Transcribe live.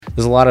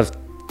there's a lot of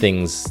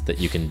things that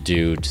you can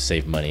do to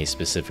save money,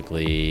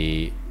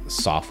 specifically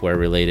software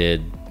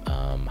related,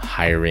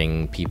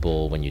 hiring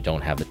people when you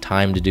don't have the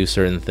time to do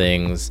certain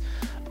things.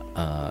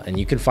 And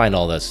you can find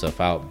all that stuff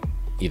out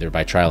either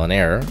by trial and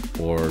error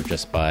or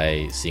just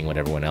by seeing what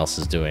everyone else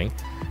is doing.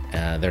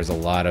 There's a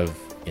lot of,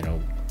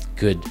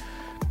 good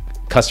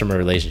customer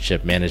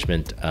relationship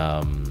management,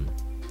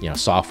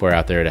 software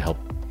out there to help,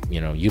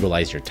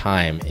 utilize your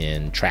time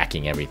in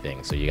tracking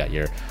everything. So you got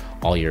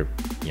all your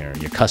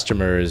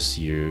customers,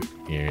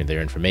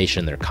 their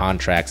information, their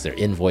contracts, their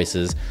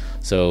invoices.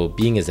 So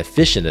being as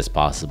efficient as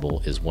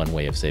possible is one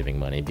way of saving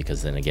money,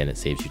 because then again, it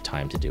saves you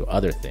time to do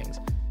other things.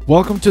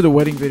 Welcome to the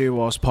Wedding Video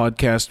Walls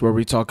podcast, where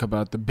we talk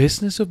about the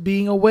business of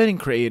being a wedding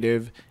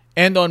creative.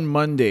 And on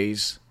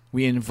Mondays,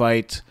 we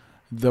invite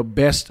the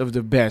best of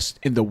the best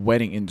in the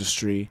wedding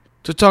industry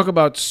to talk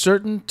about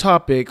certain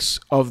topics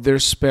of their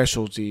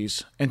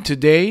specialties. And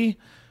today,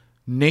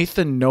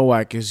 Nathan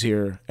Nowak is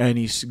here, and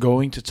he's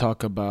going to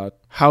talk about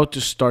how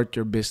to start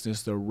your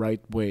business the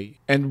right way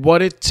and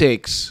what it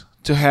takes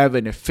to have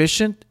an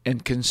efficient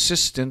and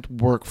consistent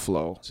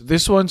workflow. So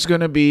this one's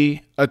going to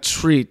be a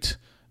treat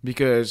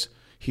because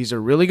he's a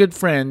really good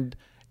friend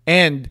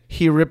and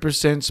he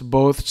represents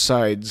both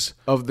sides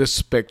of the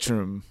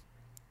spectrum.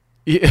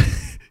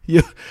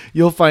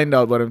 You'll find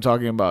out what I'm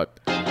talking about.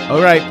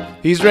 All right,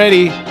 he's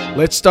ready.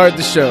 Let's start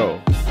the show.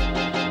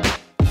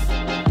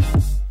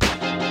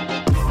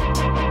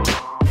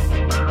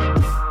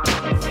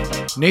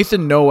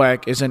 Nathan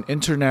Nowak is an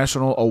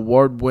international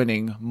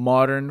award-winning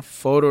modern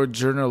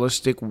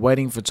photojournalistic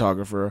wedding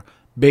photographer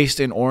based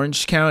in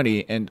Orange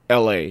County and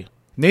LA.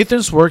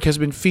 Nathan's work has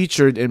been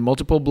featured in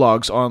multiple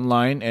blogs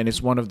online and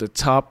is one of the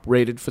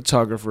top-rated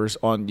photographers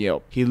on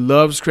Yelp. He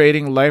loves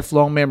creating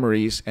lifelong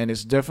memories and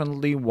is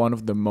definitely one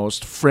of the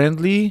most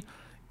friendly,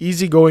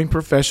 easygoing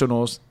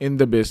professionals in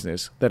the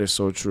business. That is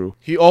so true.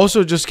 He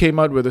also just came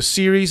out with a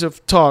series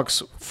of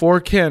talks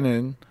for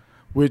Canon,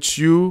 which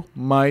you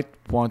might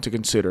want to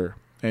consider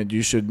and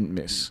you shouldn't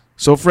miss.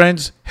 So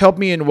friends, help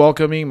me in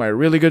welcoming my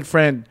really good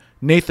friend,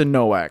 Nathan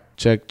Nowak.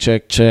 Check,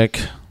 check, check.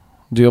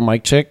 Do a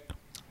mic check?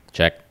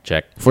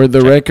 Check. For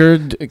the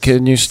record,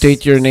 can you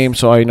state your name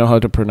so I know how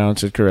to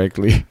pronounce it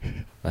correctly?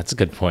 That's a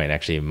good point,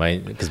 actually.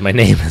 Because my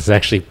name is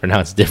actually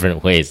pronounced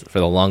different ways. For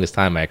the longest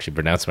time, I actually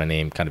pronounced my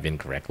name kind of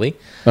incorrectly,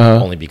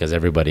 only because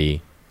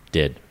everybody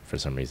did for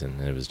some reason.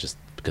 And it was just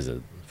because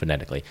of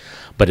phonetically.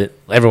 But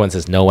everyone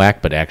says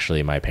Nowak, but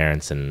actually my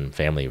parents and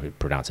family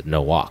pronounce it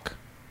Nowak.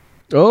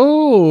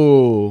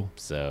 Oh,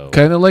 so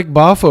kind of like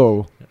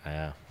Bafo.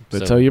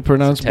 That's how you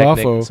pronounce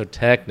Bafo. So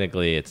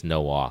technically, it's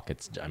Nowak.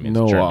 It's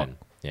Nowak. German.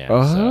 Yeah.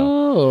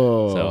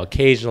 Oh. So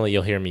occasionally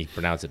you'll hear me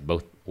pronounce it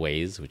both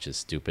ways, which is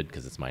stupid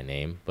because it's my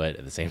name. But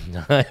at the same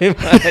time, I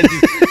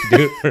just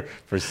do it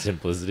for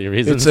simplicity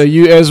reasons. It's a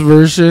U.S.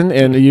 version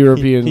and a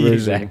European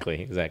version.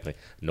 Exactly.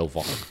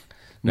 Nowak.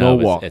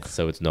 Nowak.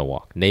 It's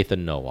Nowak.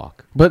 Nathan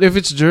Nowak. But if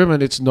it's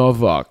German, it's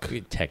Novak.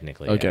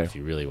 Technically, okay. Yeah, if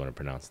you really want to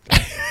pronounce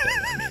it.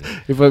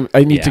 If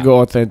I need to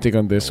go authentic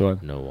on this one.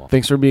 Nowak.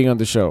 Thanks for being on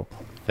the show.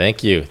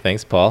 Thank you.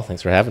 Thanks, Paul.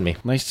 Thanks for having me.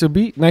 Nice to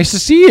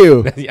see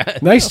you. Yeah,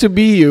 nice to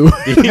be you.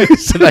 I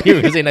thought you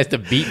were going to say nice to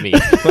beat me.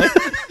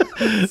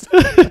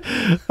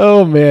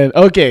 Oh man.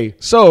 Okay.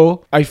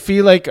 So I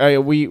feel like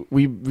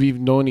we've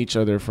known each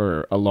other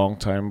for a long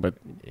time, but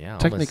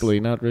technically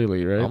not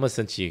really, right? Almost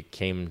since you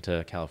came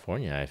to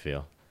California, I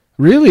feel.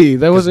 Really?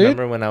 That was it?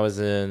 Remember when I was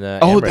in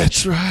Ambridge,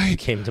 that's right. You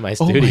came to my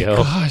studio. Oh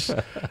my gosh.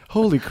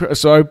 Holy crap.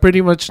 So I've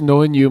pretty much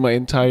known you my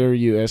entire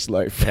US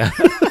life. Yeah.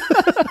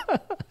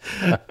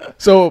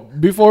 So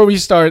before we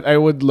start, I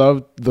would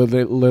love the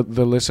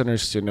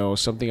listeners to know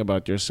something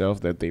about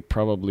yourself that they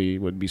probably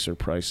would be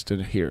surprised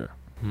to hear.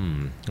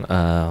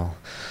 Not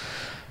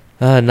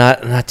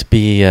to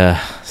be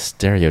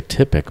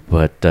stereotypic,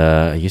 but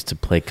I used to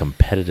play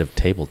competitive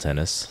table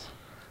tennis.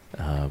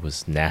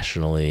 Was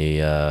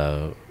nationally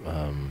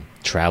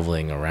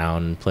traveling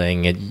around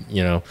playing at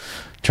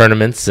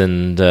tournaments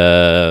and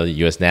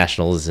U.S.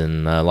 nationals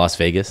in Las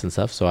Vegas and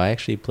stuff. So I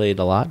actually played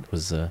a lot.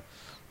 Was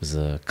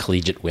a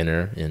collegiate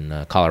winner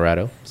in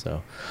Colorado.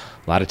 So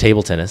a lot of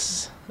table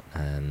tennis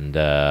and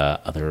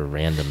other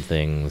random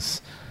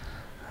things.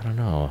 I don't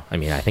know. I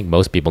mean, I think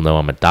most people know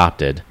I'm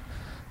adopted.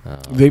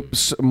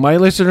 My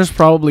listeners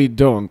probably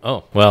don't.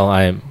 Oh, well,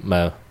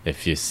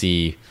 if you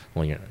see,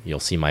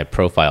 you'll see my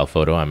profile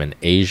photo. I'm an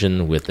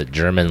Asian with a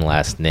German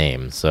last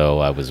name. So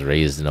I was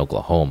raised in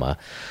Oklahoma,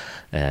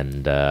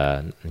 and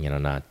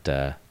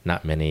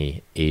not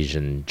many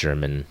Asian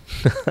German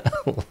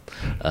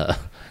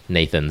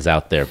Nathans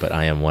out there, but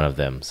I am one of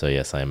them. So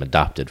yes, I am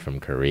adopted from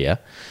Korea.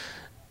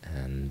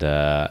 And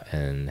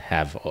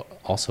have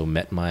also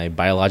met my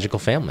biological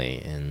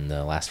family in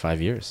the last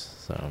 5 years.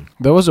 So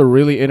that was a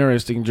really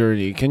interesting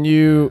journey.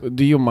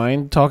 Do you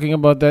mind talking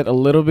about that a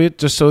little bit,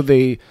 just so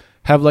they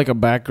have like a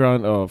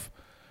background of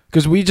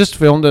because we just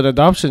filmed an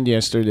adoption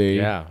yesterday.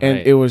 Yeah, and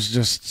right. it was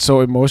just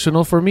so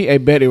emotional for me. I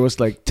bet it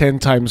was like 10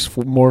 times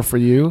more for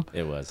you.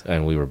 It was,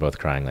 and we were both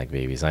crying like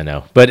babies. I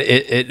know, but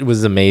it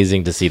was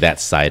amazing to see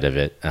that side of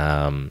it.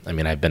 I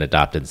mean, I've been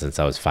adopted since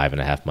I was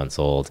 5.5 months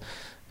old,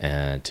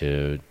 and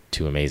to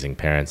two amazing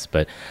parents.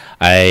 But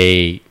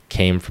I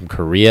came from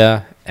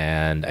Korea,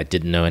 and I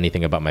didn't know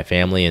anything about my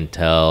family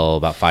until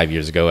about 5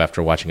 years ago.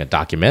 After watching a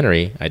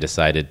documentary, I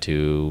decided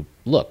to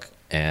look,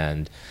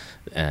 and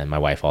my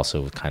wife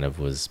also kind of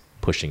was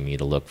pushing me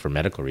to look for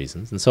medical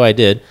reasons, and so I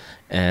did.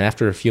 And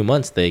after a few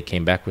months, they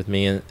came back with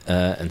me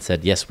and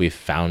said, "Yes, we've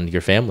found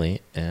your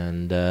family,"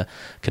 and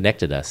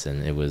connected us.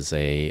 And it was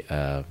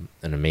an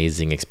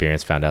amazing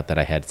experience. Found out that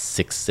I had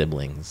 6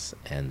 siblings,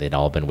 and they'd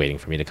all been waiting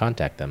for me to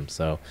contact them.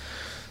 So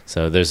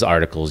there's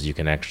articles you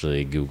can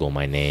actually Google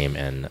my name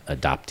and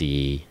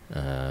adoptee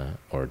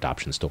or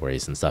adoption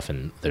stories and stuff,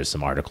 and there's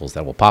some articles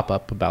that will pop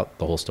up about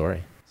the whole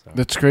story. So.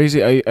 That's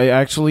crazy. I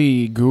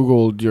actually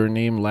Googled your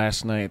name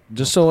last night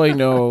just so I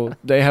know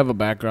they have a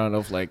background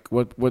of like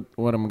what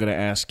I'm gonna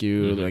ask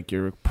you, like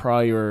your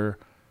prior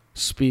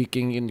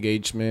speaking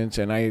engagements,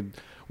 and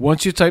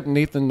once you type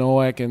Nathan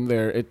Nowak in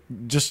there, it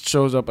just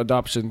shows up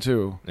adoption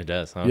too. It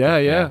does, huh?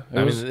 Yeah.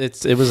 I mean,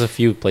 it was a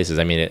few places.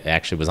 I mean, it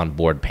actually was on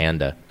Board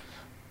Panda.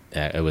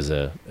 It was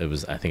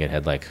I think it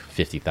had like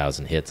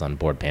 50,000 hits on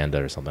Board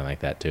Panda or something like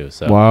that too.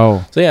 So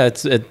wow. So yeah,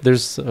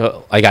 there's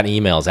I got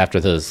emails after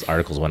those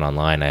articles went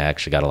online. I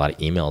actually got a lot of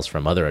emails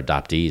from other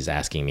adoptees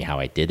asking me how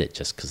I did it,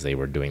 just because they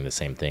were doing the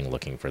same thing,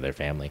 looking for their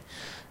family.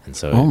 And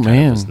so it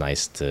kind of was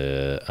nice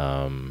to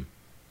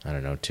I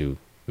don't know, to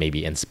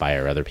maybe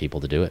inspire other people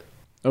to do it.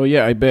 Oh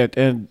yeah, I bet.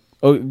 And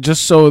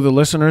just so the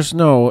listeners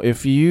know,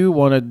 if you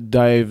want to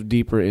dive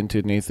deeper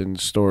into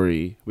Nathan's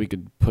story, we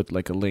could put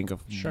like a link of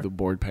the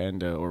Board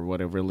Panda or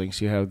whatever links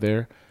you have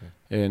there,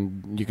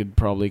 and you could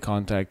probably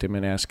contact him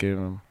and ask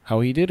him how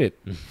he did it.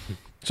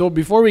 So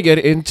before we get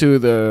into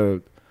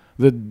the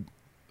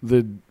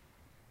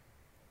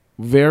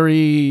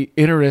very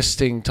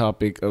interesting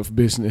topic of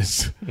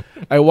business,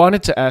 I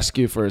wanted to ask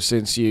you first,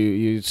 since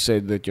you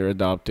said that you're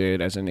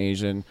adopted as an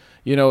Asian,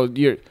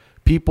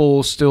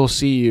 people still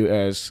see you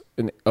as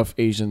of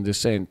Asian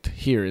descent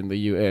here in the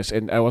U.S.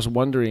 And I was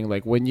wondering,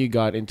 like, when you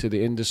got into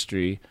the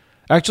industry,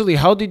 actually,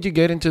 how did you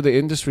get into the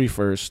industry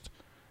first,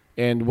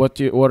 and what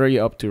are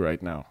you up to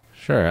right now?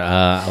 Sure.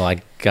 Well,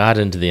 I got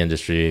into the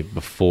industry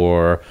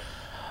before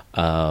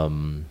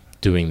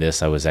doing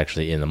this. I was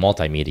actually in the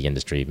multimedia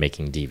industry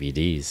making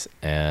DVDs,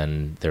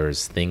 and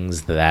there's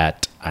things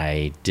that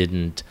I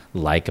didn't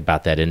like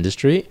about that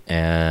industry,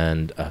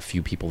 and a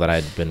few people that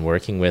I'd been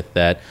working with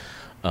that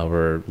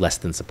were less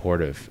than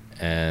supportive,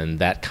 and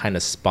that kind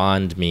of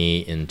spawned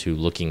me into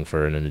looking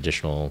for an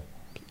additional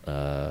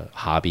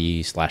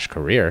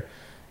hobby/career,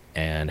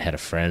 and had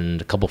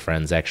a couple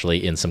friends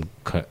actually in some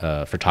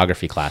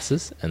photography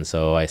classes, and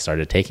so I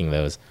started taking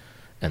those,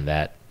 and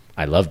that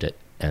I loved it.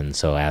 And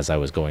so as I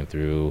was going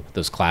through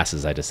those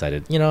classes, I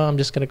decided, I'm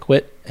just going to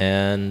quit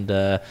and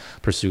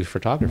pursue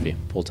photography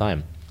full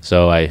time.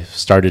 So I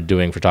started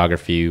doing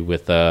photography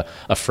with a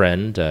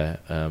friend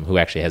who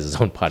actually has his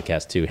own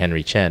podcast too,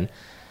 Henry Chen.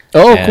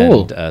 Oh, and,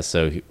 cool.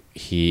 So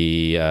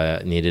he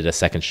needed a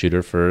second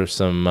shooter for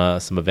some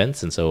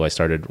events, and so I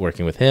started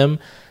working with him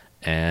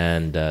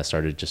and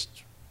started just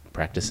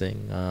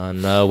practicing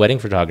on wedding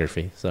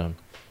photography. So.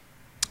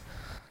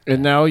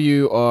 And now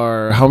you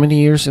are how many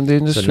years in the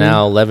industry? So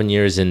now 11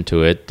 years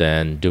into it,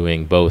 and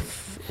doing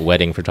both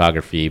wedding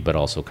photography but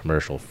also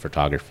commercial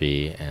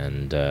photography,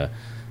 and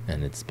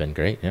it's been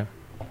great. Yeah.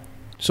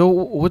 So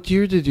what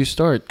year did you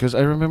start? Because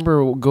I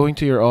remember going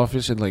to your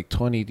office in like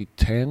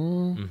 2010.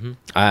 Mm-hmm.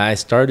 I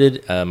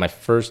started, my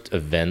first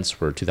events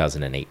were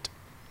 2008.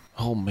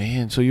 Oh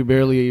man, so you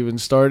barely even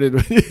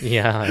started.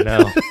 Yeah, I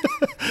know.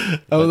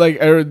 I'm like,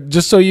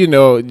 just so you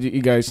know,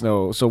 you guys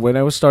know. So when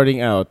I was starting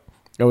out,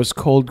 I was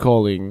cold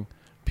calling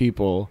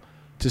people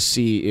to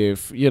see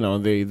if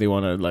they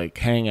want to like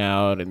hang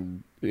out,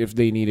 and if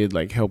they needed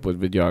like help with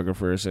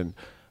videographers. And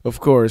of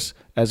course,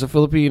 as a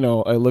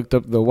Filipino, I looked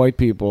up the white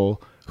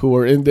people who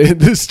were in the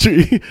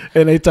industry,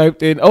 and I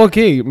typed in,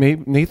 okay,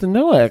 Nathan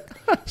Nowak.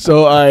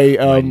 So I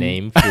My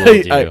name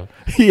fooled you.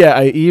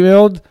 I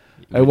emailed.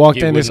 I walked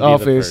in his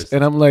office,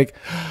 and I'm like,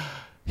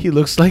 he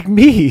looks like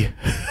me.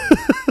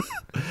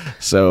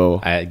 So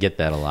I get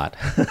that a lot.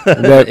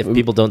 If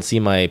people don't see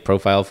my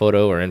profile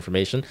photo or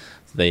information,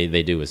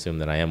 they do assume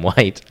that I am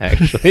white,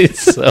 actually.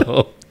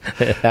 So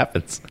it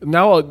happens.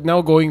 Now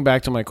going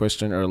back to my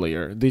question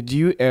earlier, did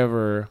you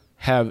ever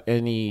have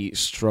any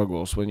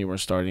struggles when you were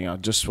starting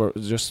out? Just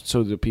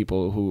so the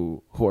people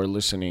who are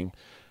listening,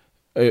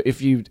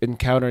 if you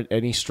encountered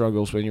any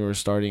struggles when you were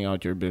starting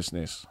out your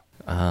business.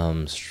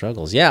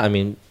 Struggles. Yeah, I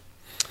mean,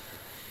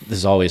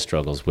 there's always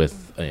struggles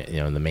with,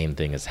 the main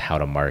thing is how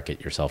to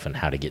market yourself and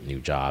how to get new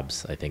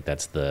jobs. I think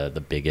that's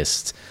the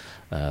biggest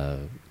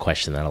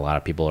question that a lot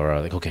of people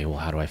are like, okay, well,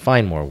 how do I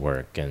find more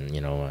work? And,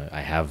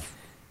 I have,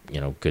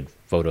 good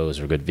photos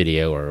or good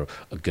video or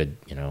a good,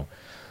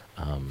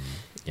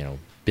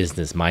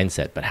 business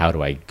mindset, but how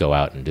do I go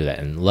out and do that?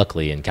 And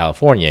luckily in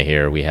California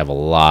here, we have a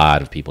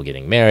lot of people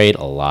getting married,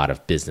 a lot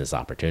of business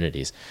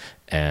opportunities.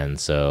 And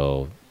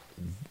so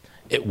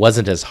it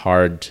wasn't as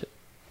hard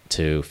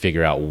to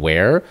figure out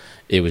where.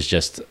 It was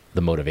just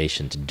the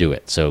motivation to do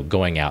it. So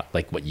going out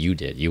like what you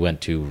did, you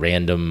went to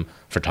random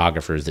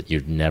photographers that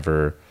you'd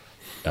never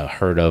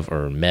heard of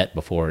or met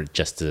before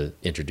just to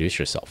introduce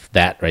yourself.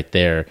 That right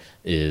there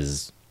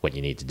is what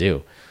you need to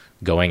do.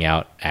 Going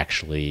out,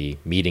 actually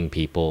meeting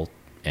people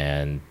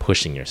and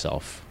pushing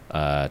yourself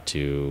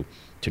to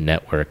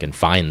network and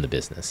find the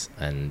business.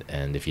 And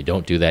if you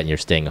don't do that and you're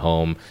staying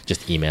home,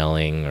 just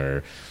emailing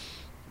or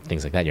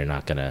things like that, you're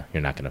not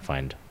gonna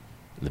find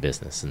the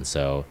business. And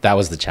so that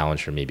was the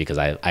challenge for me, because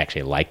I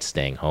actually liked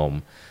staying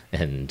home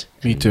and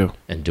Me too.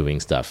 and doing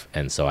stuff.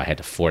 And so I had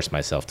to force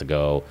myself to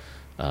go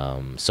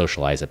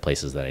socialize at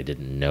places that I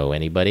didn't know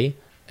anybody,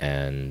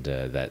 and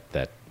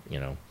that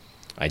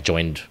I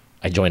joined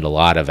a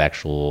lot of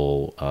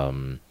actual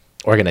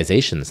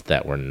organizations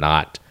that were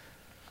not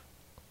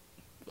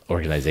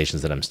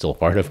organizations that I'm still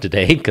part of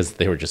today, because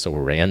they were just so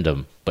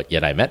random, but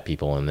yet I met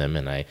people in them,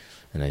 and I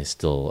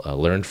still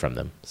learned from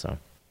them. So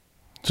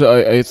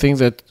I think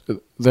that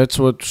that's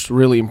what's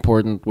really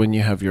important when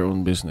you have your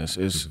own business,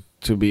 is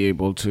to be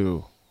able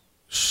to,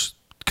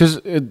 because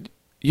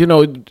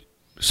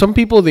some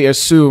people, they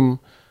assume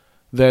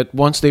that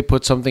once they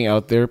put something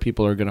out there,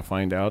 people are gonna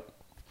find out,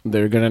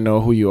 they're gonna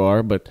know who you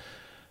are. But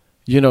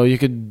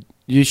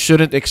you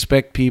shouldn't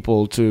expect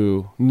people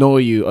to know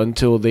you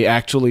until they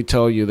actually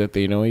tell you that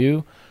they know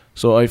you.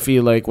 So I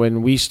feel like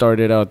when we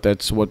started out,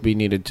 that's what we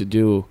needed to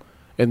do,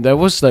 and that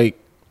was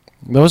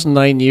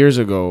 9 years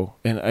ago,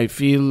 and I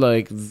feel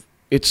like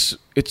it's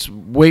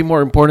way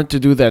more important to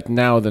do that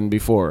now than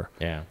before.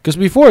 Yeah. Because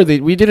before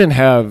we didn't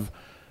have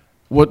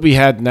what we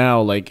had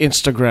now. Like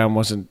Instagram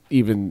wasn't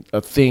even a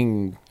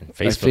thing. And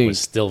Facebook was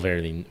still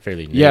fairly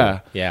new.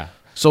 Yeah. Yeah.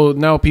 So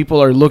now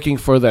people are looking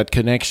for that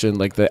connection,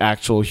 like the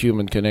actual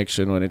human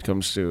connection when it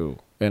comes to,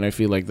 and I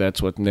feel like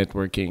that's what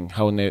networking,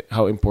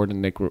 how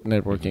important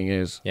networking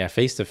is. Yeah,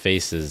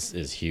 face-to-face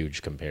is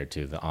huge compared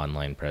to the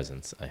online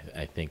presence.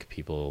 I think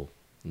people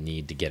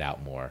need to get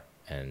out more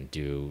and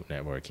do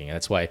networking. And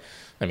that's why,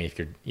 I mean,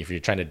 if you're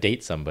trying to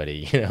date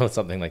somebody,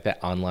 something like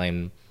that,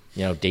 online,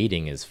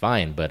 dating is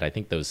fine, but I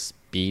think those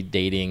speed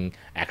dating,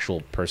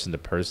 actual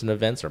person-to-person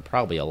events are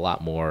probably a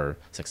lot more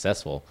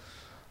successful.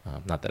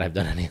 Not that I've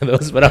done any of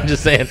those, but I'm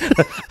just saying,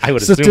 I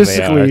would assume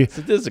they are.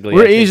 Statistically,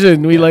 we're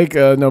Asian. We like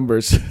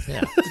numbers.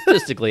 Yeah,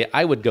 statistically,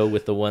 I would go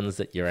with the ones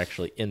that you're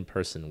actually in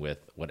person with,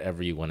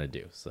 whatever you want to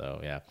do. So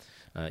yeah,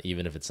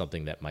 even if it's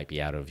something that might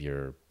be out of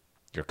your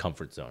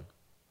comfort zone.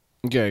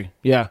 Okay,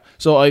 yeah.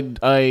 So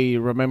I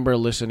remember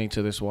listening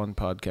to this one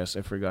podcast.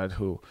 I forgot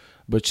who,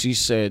 but she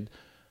said,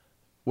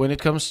 when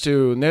it comes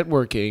to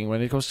networking, when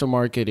it comes to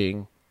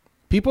marketing,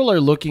 people are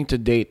looking to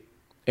date,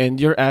 and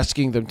you're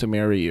asking them to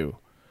marry you.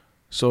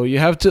 So you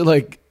have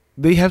to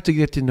they have to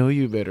get to know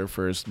you better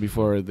first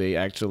before they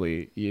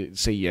actually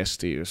say yes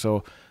to you.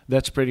 So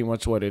that's pretty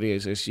much what it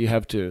is. Is you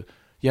have to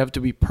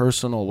be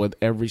personal with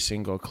every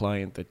single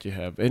client that you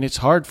have, and it's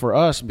hard for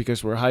us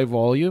because we're high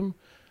volume.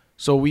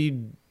 So we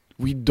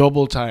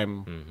double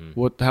time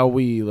how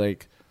we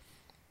like.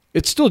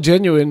 It's still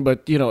genuine,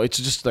 but it's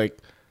just like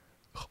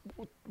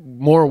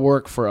more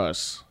work for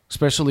us,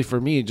 especially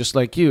for me. Just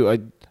like you,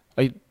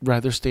 I'd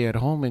rather stay at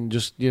home and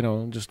just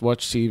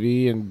watch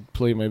TV and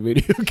play my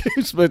video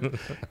games. But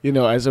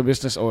as a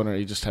business owner,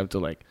 you just have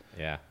to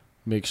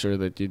make sure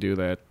that you do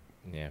that.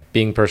 Yeah,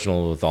 being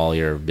personal with all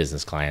your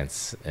business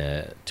clients,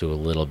 to a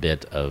little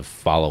bit of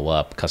follow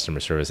up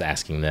customer service,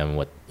 asking them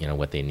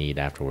what they need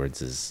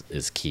afterwards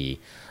is key.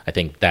 I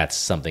think that's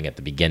something at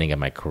the beginning of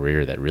my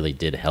career that really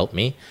did help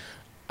me.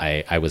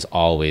 I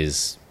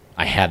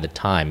had the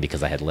time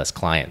because I had less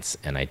clients,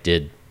 and I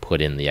did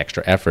put in the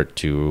extra effort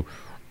to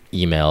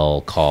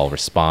email, call,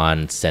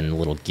 respond, send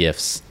little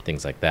gifts,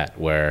 things like that,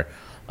 where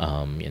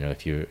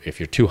if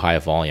you're too high a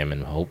volume,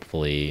 and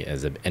hopefully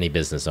as any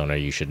business owner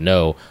you should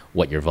know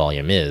what your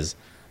volume is,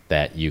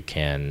 that you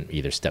can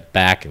either step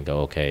back and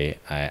go, okay,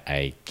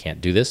 I can't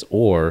do this,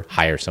 or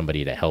hire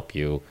somebody to help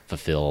you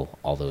fulfill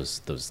all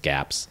those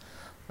gaps,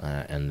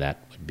 and that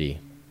would be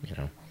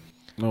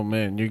Oh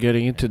man, you're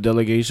getting into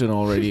delegation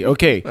already.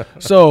 Okay,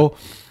 so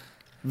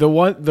the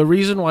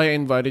reason why I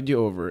invited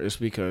you over is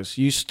because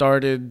you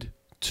started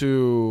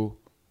to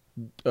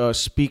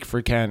speak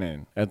for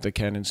Canon at the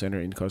Canon Center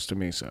in Costa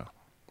Mesa.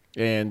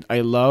 And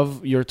I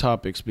love your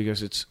topics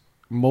because it's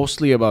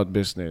mostly about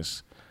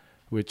business,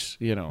 which,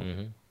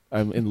 I'm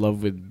in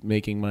love with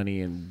making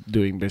money and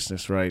doing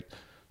business right.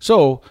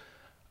 So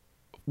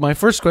my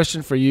first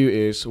question for you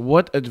is,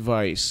 what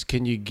advice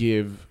can you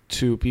give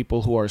to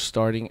people who are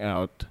starting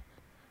out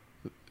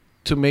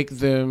to make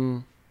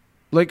them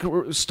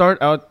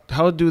start out?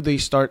 How do they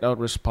start out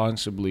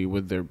responsibly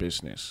with their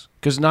business?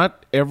 Because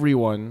not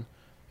everyone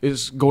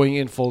is going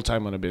in full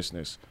time on a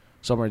business.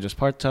 Some are just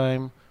part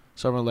time.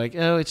 Some are like,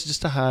 oh, it's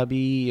just a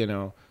hobby,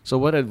 So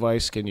what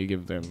advice can you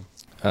give them?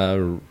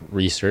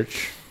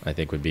 Research. I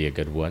think would be a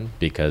good one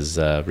because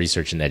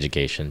research and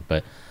education.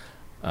 But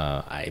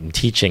I'm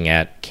teaching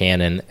at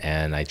Canon,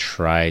 and I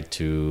try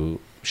to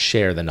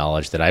share the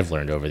knowledge that I've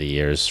learned over the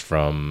years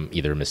from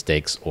either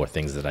mistakes or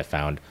things that I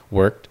found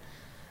worked.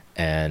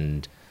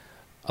 And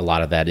a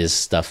lot of that is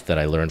stuff that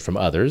I learned from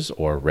others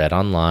or read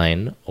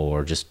online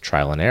or just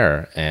trial and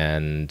error.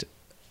 And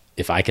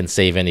if I can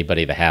save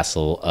anybody the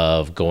hassle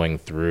of going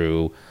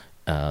through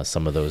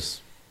some of those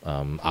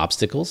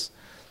obstacles,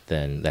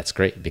 then that's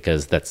great,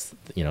 because that's,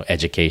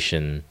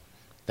 education.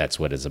 That's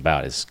what it's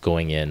about, is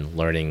going in,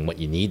 learning what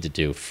you need to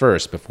do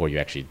first before you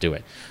actually do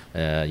it.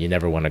 You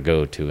never want to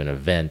go to an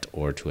event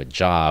or to a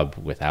job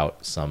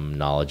without some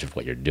knowledge of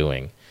what you're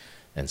doing.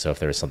 And so if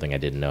there was something I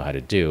didn't know how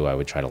to do, I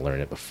would try to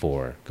learn it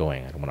before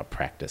going. I don't want to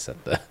practice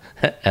at the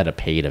at a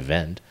paid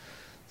event.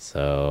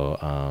 So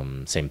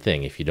same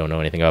thing. If you don't know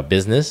anything about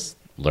business,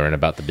 learn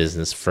about the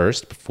business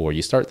first before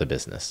you start the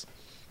business.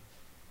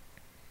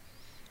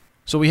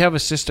 So we have a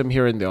system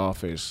here in the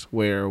office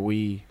where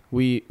we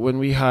when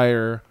we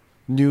hire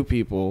new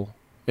people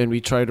and we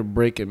try to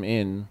break them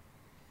in,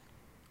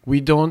 we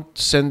don't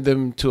send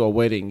them to a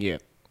wedding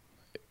yet.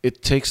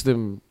 It takes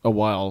them a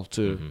while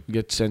to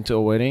get sent to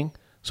a wedding.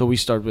 So we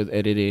start with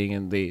editing,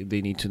 and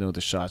they need to know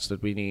the shots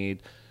that we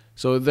need.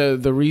 So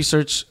the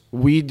research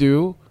we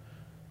do,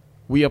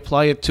 we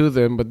apply it to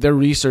them, but their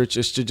research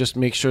is to just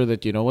make sure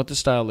that you know what the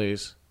style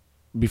is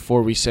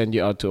before we send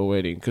you out to a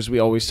wedding. Because we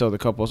always tell the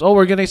couples, oh,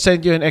 we're going to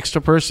send you an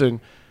extra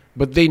person,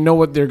 but they know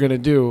what they're going to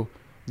do.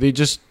 They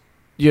just,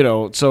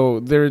 so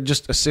they're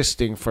just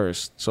assisting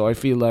first. So I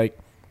feel like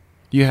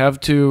you have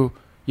to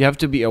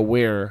be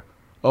aware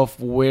of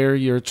where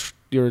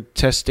you're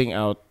testing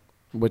out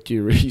what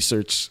you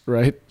research,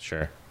 right?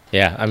 Sure.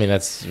 Yeah, I mean,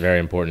 that's very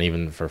important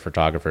even for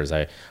photographers.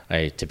 I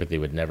typically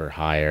would never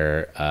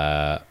hire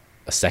a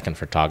second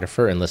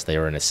photographer unless they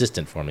were an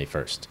assistant for me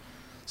first.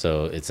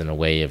 So it's in a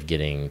way of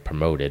getting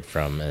promoted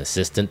from an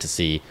assistant to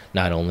see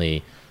not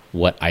only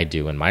what I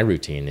do and my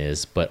routine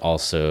is, but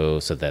also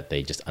so that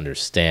they just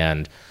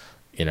understand,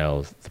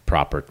 the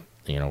proper,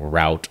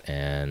 route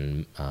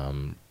and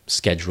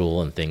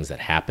schedule and things that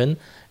happen.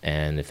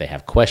 And if they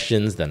have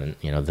questions, then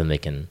they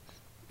can,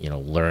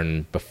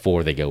 learn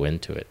before they go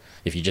into it.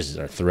 If you just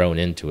are thrown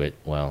into it,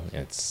 well,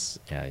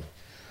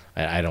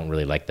 I don't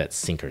really like that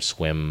sink or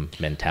swim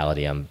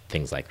mentality on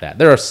things like that.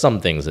 There are some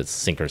things that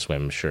sink or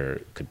swim sure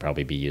could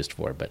probably be used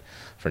for, but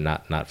for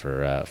not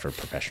for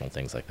professional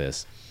things like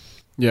this.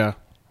 Yeah.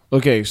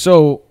 Okay.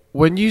 So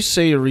when you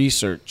say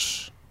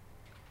research,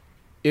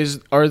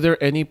 are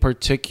there any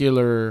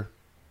particular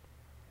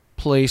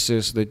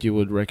places that you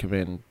would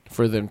recommend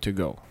for them to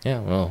go?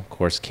 Yeah, well, of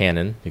course,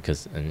 Canon,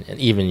 because and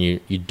even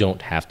you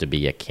don't have to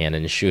be a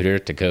Canon shooter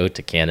to go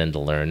to Canon to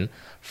learn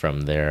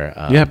from their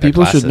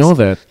people classes. should know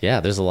that. Yeah,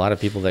 there's a lot of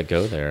people that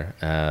go there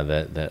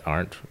that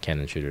aren't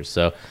Canon shooters.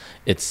 So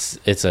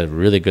it's a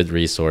really good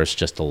resource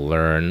just to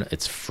learn.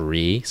 It's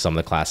free. Some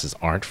of the classes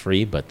aren't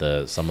free,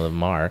 but some of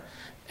them are.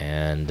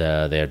 And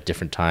they have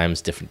different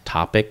times, different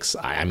topics.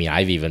 I mean,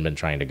 I've even been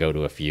trying to go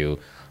to a few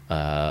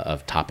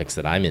of topics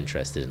that I'm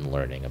interested in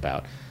learning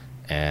about.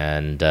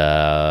 And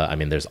I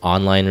mean, there's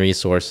online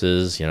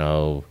resources,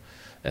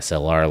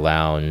 SLR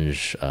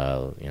Lounge,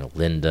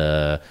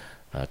 Lynda,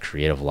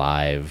 Creative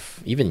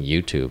Live, even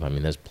YouTube. I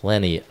mean, there's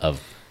plenty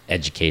of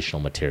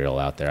educational material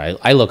out there.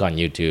 I look on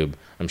YouTube.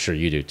 I'm sure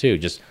you do too.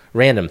 Just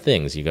random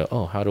things. You go,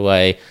 oh, how do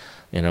I,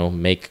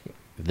 make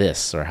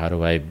this? Or how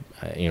do I,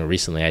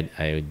 recently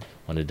I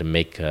wanted to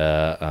make,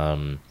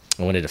 I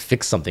wanted to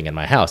fix something in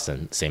my house,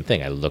 and same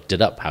thing. I looked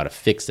it up, how to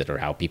fix it or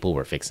how people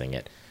were fixing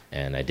it.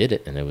 And I did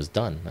it, and it was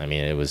done. I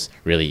mean, it was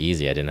really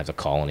easy. I didn't have to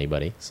call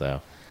anybody.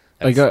 So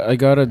I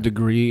got a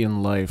degree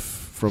in life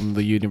from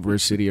the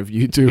University of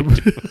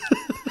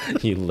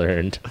YouTube. You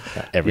learned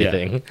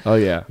everything. Yeah. Oh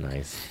yeah,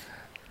 nice.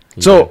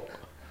 So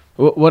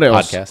what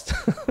else? Podcast.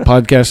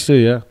 Podcast too.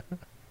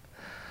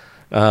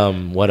 Yeah.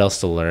 What else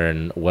to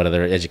learn? What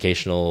other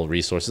educational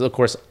resources? Of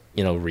course,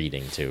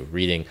 reading too.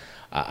 Reading.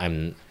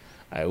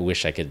 I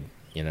wish I could,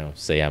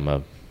 say I'm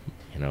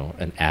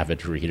an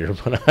avid reader,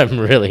 but I'm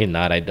really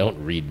not. I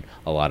don't read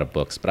a lot of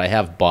books, but I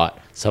have bought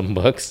some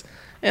books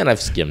and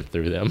I've skimmed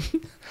through them.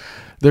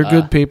 They're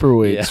good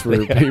paperweights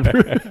for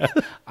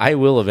paper. I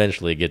will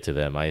eventually get to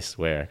them, I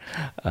swear.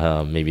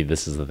 Maybe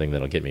this is the thing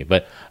that'll get me.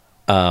 But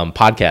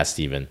podcasts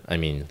even. I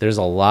mean, there's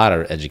a lot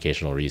of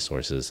educational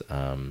resources.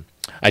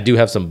 I do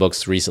have some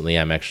books recently.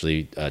 I'm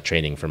actually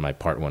training for my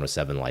Part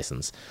 107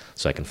 license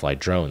so I can fly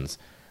drones.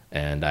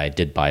 And I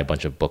did buy a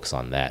bunch of books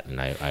on that, and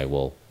I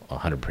will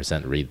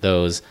 100% read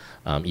those.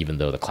 Even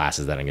though the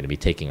classes that I'm going to be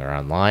taking are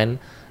online,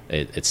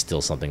 it's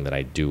still something that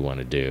I do want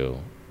to do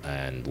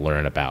and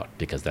learn about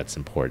because that's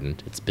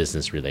important. It's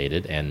business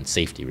related and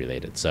safety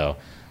related. So,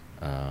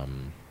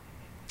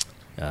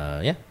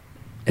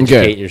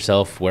 educate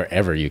yourself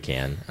wherever you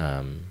can.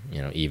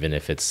 Even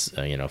if it's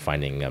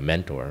finding a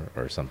mentor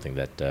or something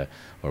that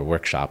or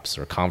workshops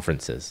or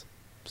conferences.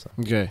 So.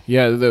 Okay.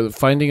 Yeah, the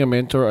finding a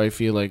mentor I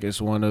feel like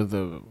is one of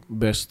the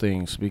best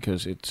things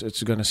because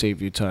it's gonna save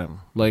you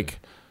time. Like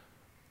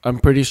I'm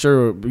pretty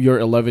sure you're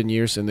 11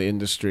 years in the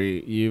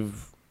industry.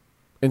 You've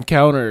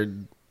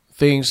encountered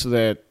things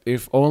that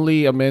if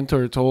only a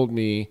mentor told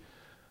me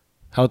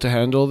how to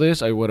handle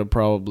this, I would have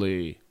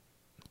probably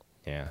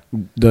Yeah.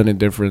 done it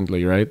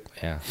differently, right?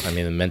 Yeah. I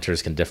mean, the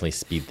mentors can definitely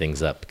speed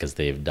things up because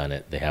they've done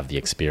it. They have the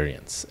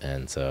experience.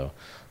 And so,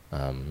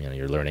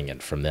 you're learning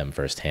it from them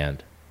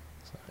firsthand.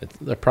 So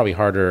they're probably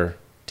harder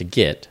to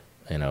get,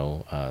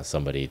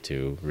 somebody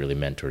to really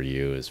mentor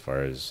you as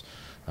far as,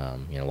 a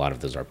lot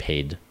of those are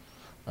paid,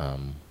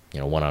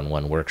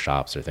 one-on-one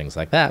workshops or things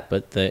like that.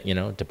 But,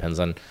 it depends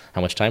on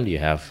how much time do you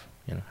have,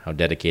 how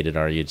dedicated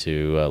are you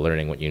to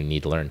learning what you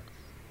need to learn.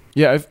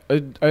 Yeah,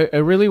 I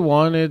really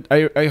wanted.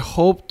 I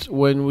hoped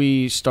when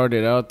we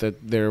started out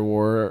that there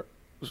were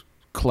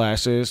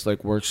classes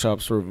like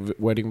workshops for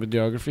wedding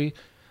videography,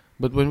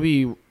 but when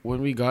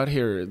we got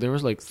here, there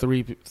was like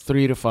three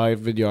to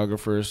five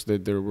videographers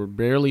that they were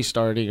barely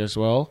starting as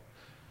well,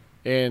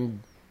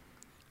 and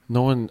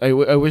no one. I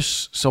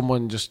wish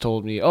someone just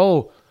told me,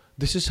 oh,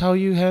 this is how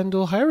you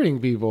handle hiring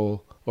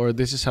people, or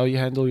this is how you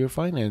handle your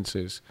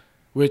finances,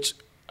 which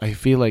I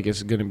feel like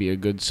it's gonna be a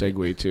good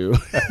segue to.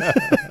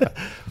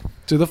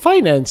 To the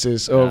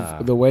finances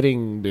of the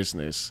wedding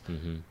business.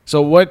 Mm-hmm. So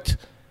what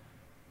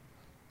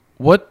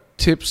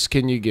tips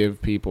can you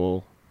give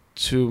people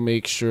to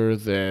make sure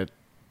that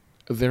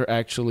they're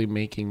actually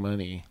making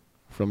money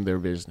from their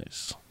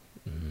business?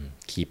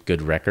 Keep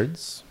good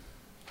records.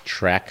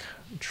 Track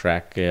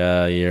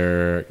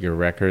your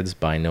records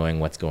by knowing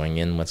what's going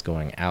in, what's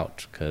going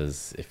out.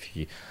 Because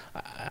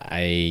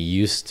I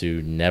used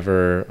to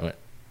never,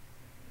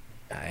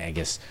 I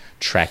guess,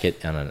 track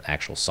it on an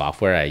actual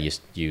software. I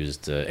used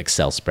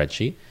Excel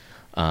spreadsheet,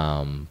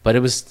 but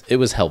it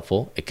was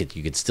helpful.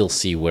 You could still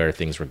see where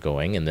things were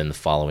going, and then the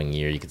following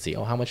year you could see,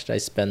 oh, how much did I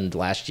spend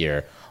last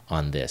year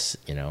on this?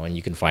 And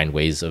you can find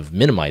ways of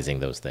minimizing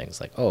those things.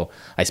 Like, oh,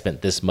 I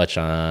spent this much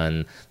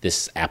on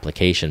this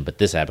application, but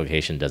this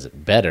application does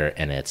it better,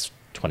 and it's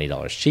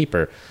 $20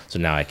 cheaper, so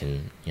now I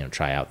can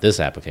try out this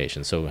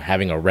application. So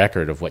having a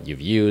record of what you've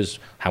used,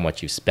 how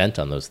much you spent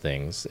on those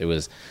things, it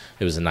was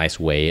a nice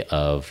way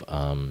of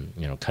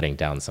cutting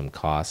down some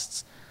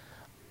costs.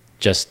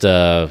 Just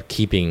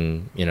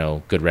keeping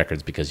good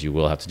records, because you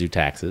will have to do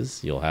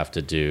taxes, you'll have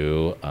to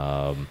do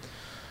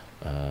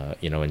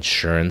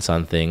insurance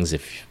on things.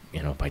 If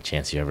by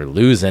chance you ever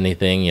lose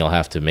anything, you'll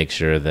have to make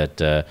sure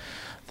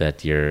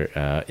that your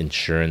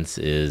insurance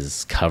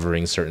is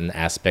covering certain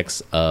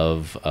aspects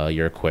of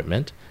your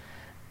equipment,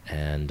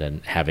 and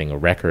then having a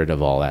record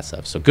of all that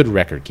stuff. So good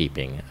record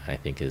keeping, I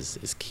think,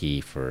 is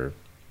key for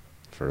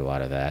a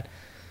lot of that.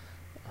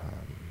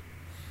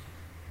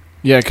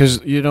 Yeah,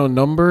 because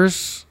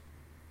numbers.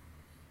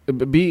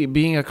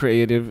 Being a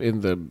creative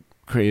in the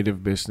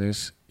creative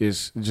business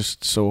is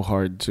just so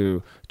hard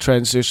to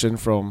transition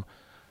from,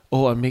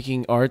 oh, I'm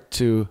making art,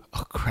 to,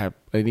 oh crap,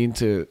 I need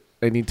to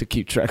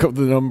keep track of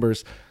the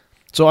numbers.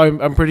 So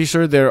I'm pretty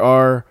sure there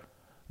are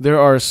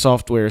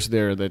softwares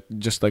there that,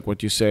 just like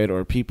what you said,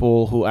 or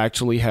people who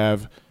actually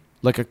have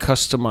like a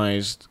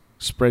customized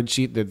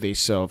spreadsheet that they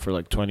sell for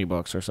like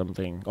 $20 or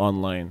something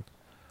online.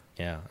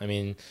 Yeah, I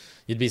mean,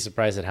 you'd be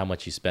surprised at how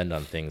much you spend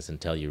on things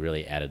until you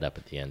really add it up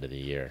at the end of the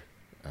year.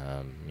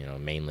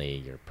 Mainly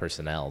your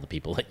personnel, the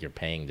people that you're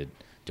paying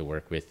to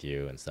work with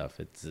you and stuff.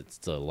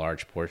 It's a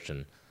large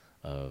portion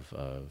of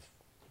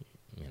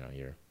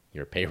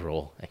your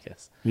payroll, I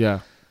guess. Yeah.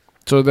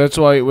 So that's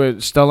why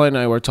Stella and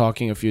I were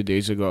talking a few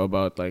days ago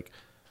about like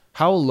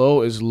how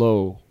low is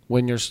low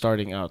when you're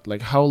starting out.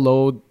 Like how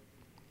low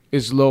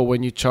is low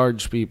when you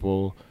charge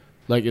people.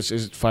 Like is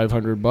it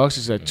 $500?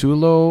 Is that too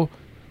low,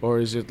 or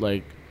is it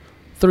like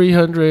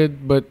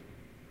 300? But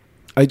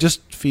I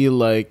just feel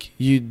like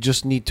you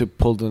just need to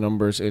pull the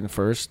numbers in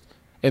first,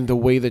 and the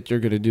way that you're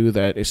gonna do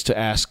that is to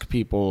ask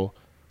people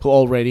who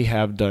already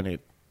have done it,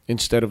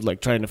 instead of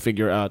like trying to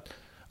figure out,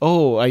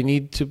 oh, I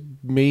need to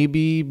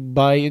maybe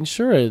buy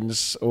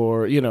insurance,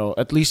 or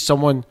at least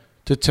someone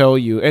to tell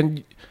you.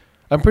 And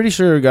I'm pretty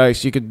sure,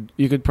 guys, you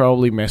could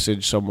probably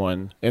message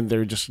someone and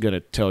they're just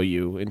gonna tell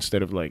you,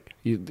 instead of like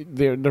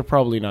they're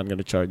probably not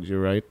gonna charge you,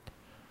 right?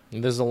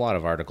 There's a lot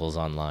of articles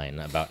online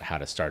about how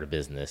to start a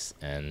business,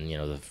 and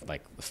the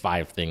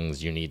 5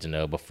 things you need to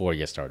know before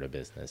you start a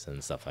business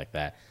and stuff like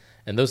that.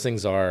 And those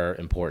things are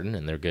important,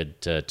 and they're good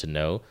to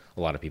know.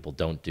 A lot of people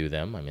don't do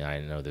them. I mean, I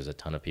know there's a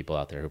ton of people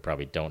out there who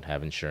probably don't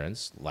have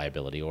insurance,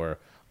 liability, or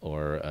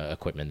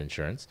equipment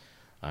insurance.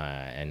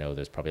 I know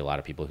there's probably a lot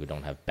of people who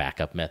don't have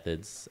backup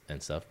methods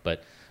and stuff.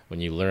 But when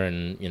you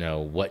learn,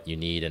 what you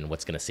need and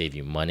what's going to save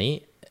you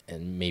money,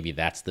 and maybe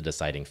that's the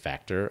deciding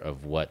factor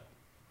of what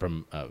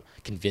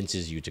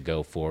convinces you to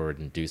go forward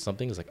and do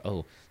something. It's like,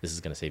 oh, this is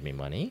going to save me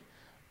money.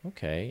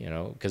 Okay,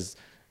 because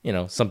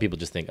some people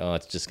just think, oh,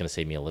 it's just going to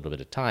save me a little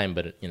bit of time,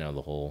 but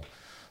the whole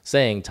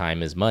saying,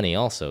 time is money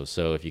also.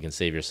 So if you can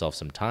save yourself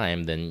some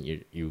time, then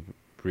you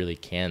really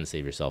can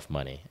save yourself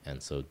money.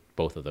 And so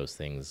both of those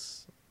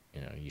things,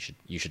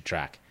 you should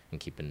track and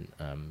keep in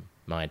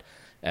mind.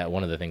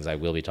 One of the things I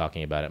will be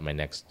talking about at my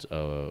next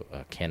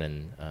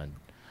Canon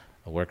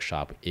a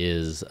workshop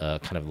is a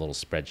kind of a little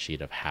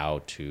spreadsheet of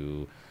how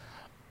to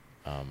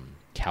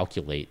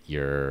calculate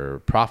your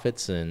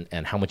profits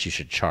and how much you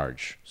should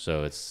charge.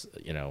 So it's,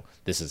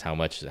 this is how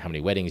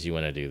many weddings you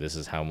want to do. This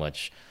is how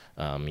much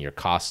your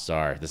costs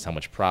are. This is how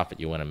much profit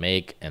you want to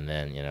make. And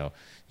then, you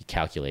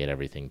calculate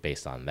everything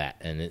based on that.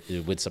 And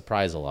it would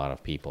surprise a lot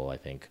of people, I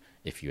think,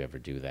 if you ever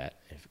do that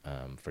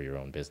for your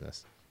own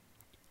business.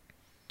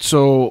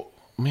 So,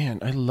 man,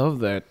 I love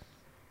that.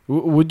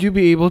 Would you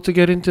be able to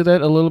get into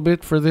that a little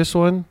bit for this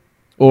one?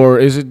 Or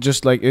is it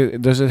just like,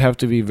 does it have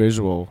to be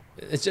visual?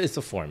 It's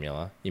a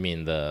formula. You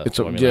mean the It's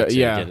formula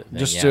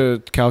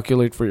to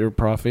calculate for your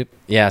profit.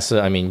 Yeah,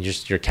 so I mean,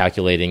 you're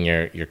calculating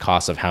your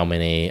cost of how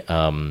many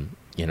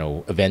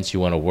events you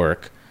want to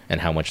work and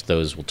how much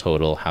those will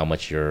total, how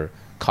much your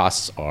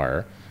costs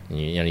are. And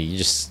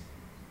you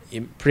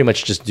pretty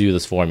much just do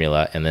this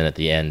formula, and then at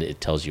the end it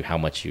tells you how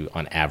much you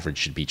on average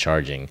should be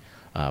charging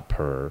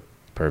per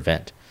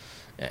event.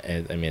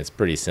 I mean, it's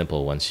pretty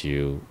simple once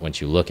you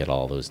look at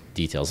all those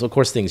details. Of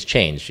course, things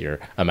change. Your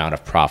amount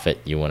of profit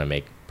you want to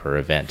make per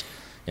event,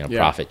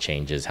 profit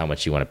changes. How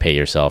much you want to pay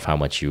yourself, how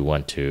much you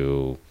want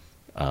to,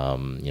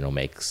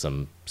 make.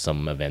 Some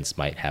events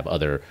might have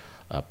other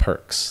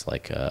perks,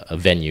 like a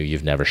venue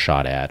you've never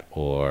shot at,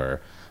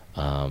 or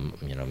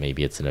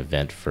maybe it's an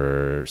event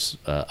for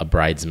a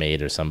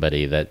bridesmaid or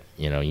somebody that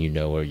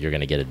where you're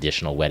going to get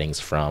additional weddings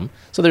from.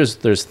 So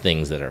there's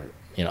things that are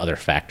other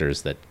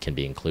factors that can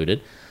be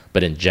included.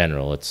 But in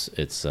general,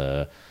 it's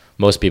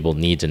most people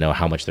need to know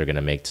how much they're going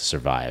to make to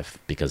survive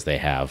because they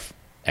have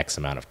X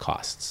amount of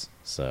costs.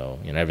 So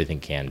everything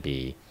can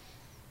be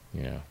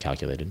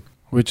calculated.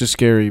 Which is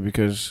scary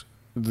because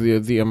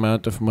the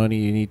amount of money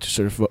you need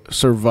to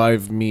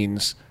survive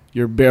means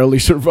you're barely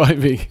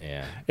surviving.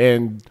 Yeah.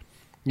 And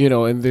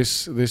in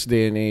this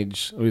day and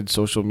age with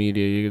social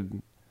media,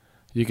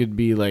 you could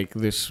be like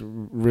this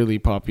really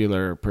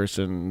popular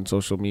person on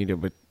social media,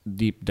 but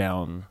deep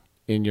down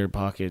in your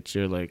pockets,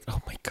 you're like, oh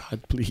my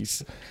God,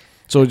 please.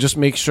 So just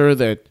make sure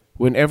that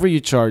whenever you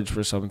charge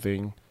for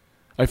something,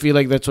 I feel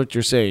like that's what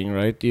you're saying,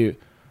 right?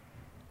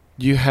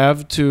 You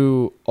have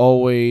to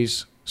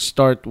always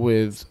start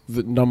with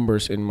the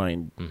numbers in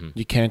mind. Mm-hmm.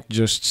 You can't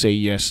just say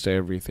yes to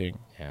everything.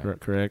 Yeah.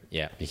 Correct?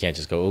 Yeah. You can't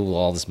just go, oh,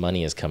 all this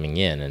money is coming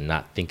in and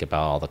not think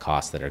about all the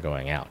costs that are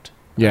going out.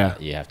 Yeah.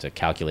 You have to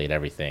calculate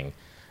everything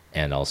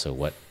and also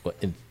what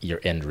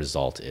your end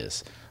result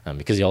is.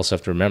 Because you also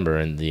have to remember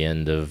in the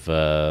end of,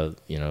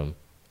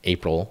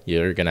 April,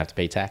 you're going to have to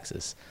pay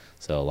taxes.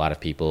 So a lot of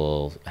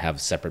people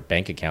have separate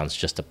bank accounts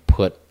just to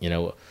put,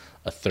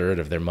 a third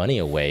of their money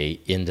away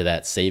into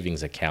that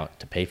savings account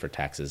to pay for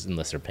taxes,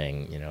 unless they're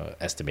paying,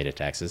 estimated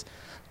taxes.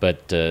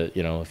 But,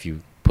 if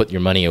you put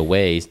your money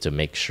away to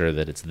make sure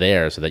that it's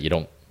there so that you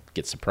don't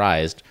get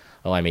surprised,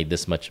 oh, I made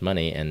this much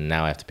money and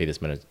now I have to pay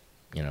this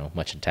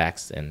much in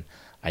tax, and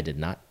I did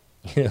not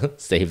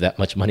save that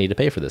much money to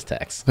pay for this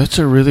tax. That's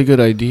a really good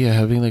idea,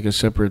 having like a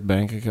separate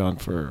bank account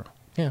for...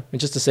 Yeah,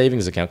 it's just a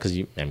savings account because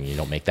you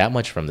don't make that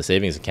much from the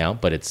savings account,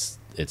 but it's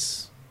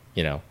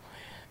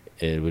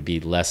it would be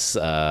less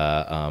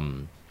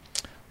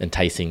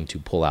enticing to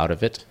pull out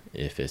of it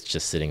if it's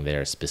just sitting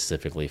there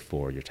specifically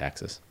for your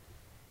taxes.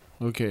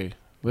 Okay,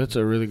 that's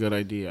a really good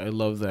idea. I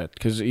love that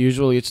because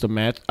usually it's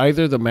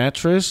either the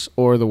mattress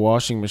or the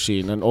washing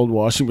machine. An old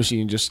washing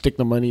machine, just stick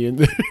the money in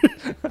there.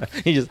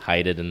 You just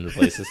hide it in the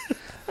places.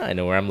 I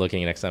know where I'm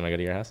looking next time I go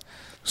to your house.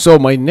 So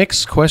my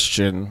next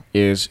question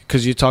is,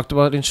 because you talked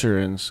about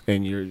insurance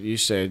and you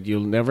said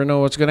you'll never know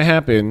what's going to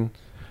happen.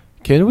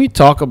 Can we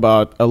talk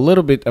a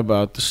little bit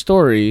about the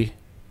story,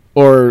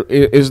 or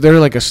is there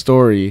like a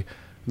story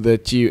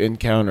that you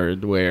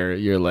encountered where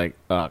you're like,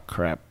 oh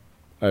crap,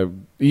 just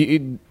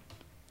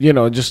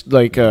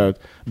like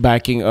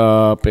backing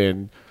up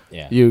and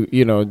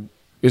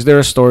is there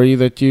a story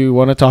that you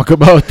want to talk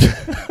about?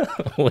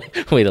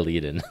 Way to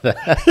lead into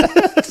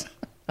that.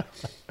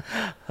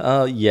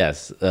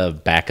 Yes,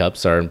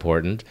 backups are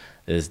important.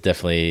 It's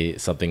definitely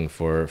something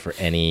for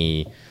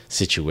any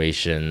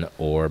situation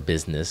or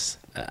business.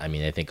 I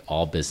mean, I think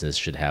all business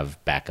should have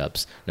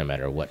backups, no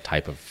matter what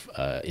type of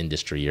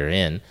industry you're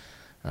in.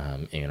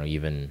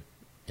 Even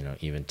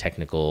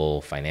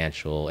technical,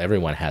 financial,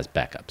 everyone has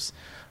backups.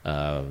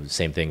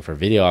 Same thing for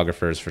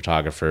videographers,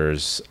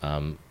 photographers,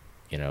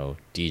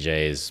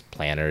 DJs,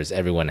 planners.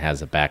 Everyone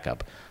has a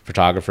backup.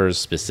 Photographers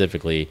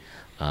specifically,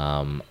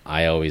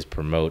 I always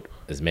promote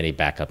as many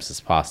backups as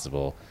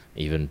possible.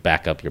 Even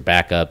back up your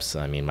backups.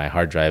 I mean, my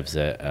hard drives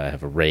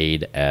have a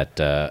RAID at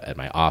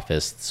my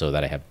office so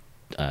that I have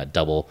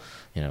double,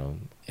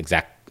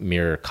 exact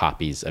mirror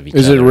copies of each other.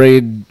 Is it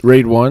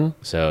RAID 1?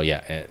 So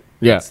yeah.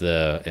 It's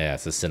the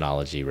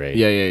Synology RAID.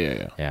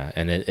 Yeah. Yeah,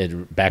 and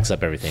it backs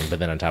up everything. But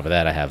then on top of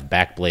that, I have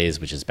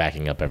Backblaze, which is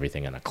backing up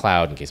everything on a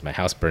cloud in case my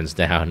house burns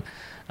down.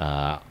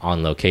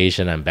 On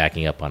location, I'm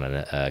backing up on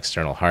an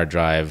external hard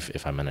drive.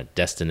 If I'm in a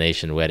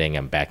destination wedding,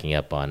 I'm backing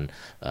up on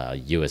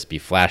USB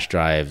flash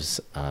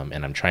drives,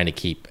 and I'm trying to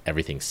keep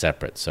everything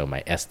separate. So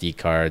my SD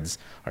cards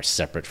are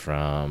separate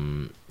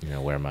from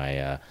where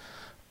my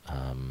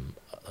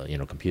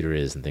computer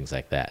is and things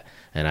like that.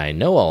 And I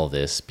know all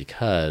this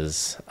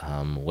because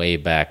way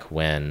back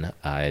when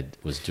I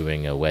was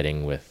doing a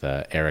wedding with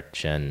Eric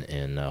Chen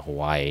in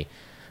Hawaii,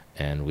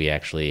 and we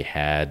actually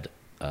had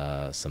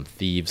some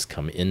thieves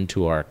come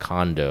into our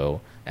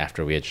condo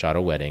after we had shot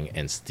a wedding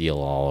and steal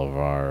all of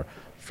our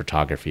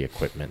photography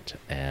equipment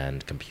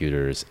and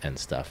computers and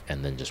stuff,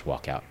 and then just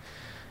walk out.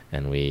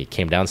 And we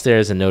came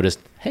downstairs and noticed,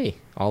 hey,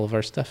 all of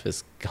our stuff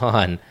is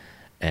gone.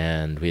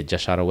 And we had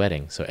just shot a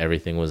wedding, so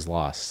everything was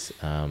lost.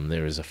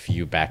 There was a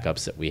few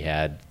backups that we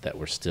had that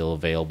were still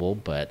available,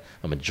 but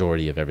a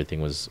majority of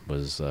everything was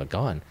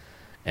gone.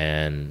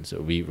 And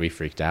so we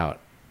freaked out.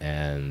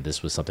 And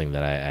this was something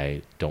that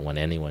I don't want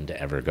anyone to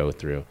ever go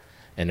through.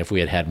 And if we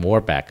had had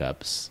more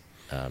backups,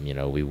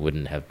 we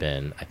wouldn't have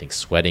been, I think,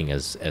 sweating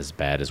as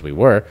bad as we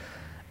were.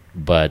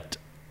 But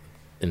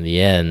in the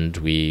end,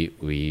 we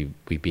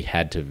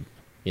had to,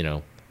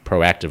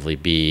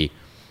 proactively be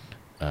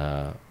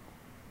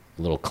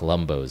little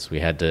Columbos. We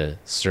had to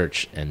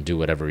search and do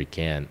whatever we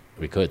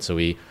could. So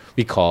we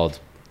called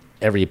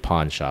every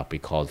pawn shop. We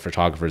called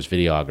photographers,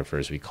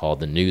 videographers. We called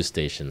the news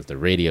stations, the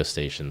radio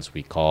stations.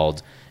 We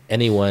called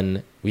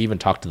anyone. We even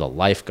talked to the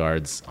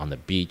lifeguards on the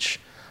beach,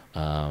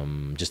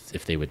 just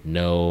if they would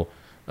know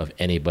of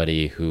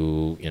anybody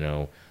who,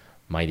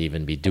 might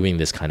even be doing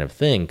this kind of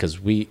thing,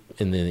 because we,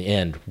 in the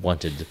end,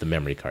 wanted the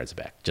memory cards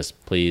back.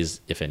 Just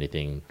please, if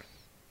anything,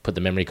 put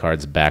the memory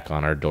cards back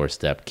on our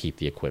doorstep, keep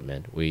the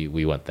equipment.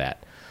 We want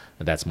that.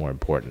 That's more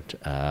important.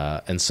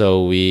 And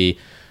so we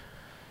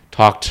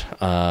talked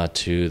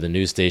to the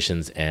news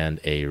stations and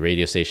a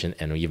radio station,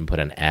 and we even put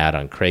an ad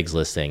on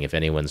Craigslist saying if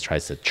anyone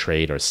tries to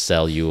trade or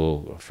sell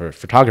you for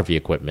photography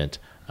equipment,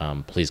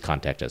 please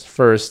contact us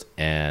first.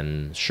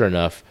 And sure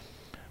enough,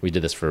 we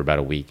did this for about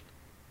a week.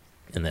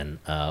 And then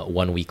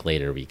 1 week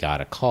later, we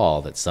got a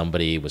call that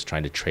somebody was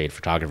trying to trade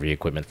photography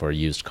equipment for a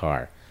used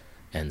car.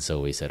 And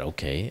so we said,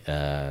 okay,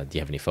 do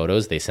you have any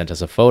photos? They sent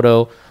us a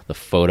photo. The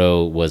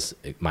photo was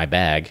my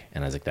bag.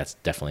 And I was like, that's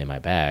definitely my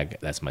bag.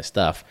 That's my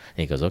stuff.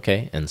 And he goes,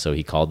 okay. And so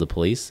he called the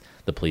police.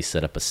 The police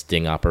set up a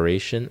sting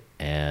operation.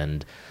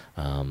 And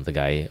the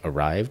guy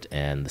arrived,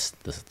 and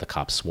the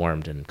cops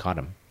swarmed and caught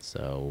him.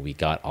 So we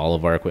got all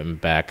of our equipment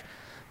back.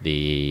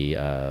 The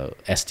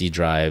SD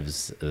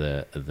drives,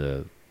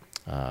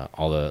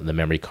 all the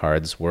memory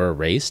cards were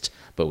erased,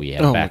 but we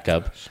had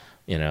backup,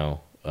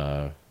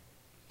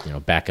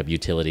 backup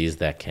utilities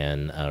that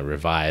can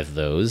revive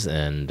those,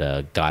 and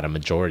got a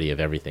majority of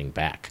everything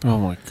back. Oh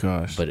my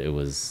gosh! But it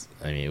was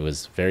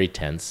very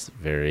tense,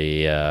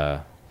 very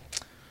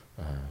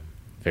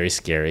very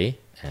scary,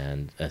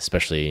 and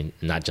especially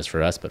not just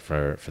for us, but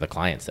for the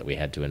clients that we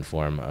had to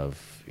inform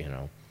of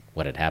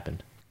what had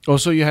happened. Oh,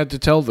 so you had to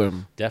tell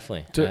them.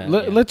 Definitely.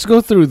 Let's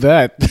go through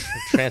that.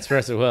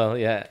 Transparency. Well,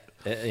 yeah.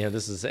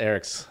 This is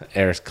Eric's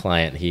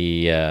client.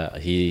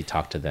 He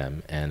talked to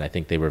them, and I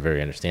think they were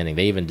very understanding.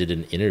 They even did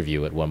an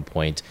interview at one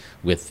point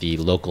with the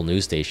local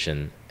news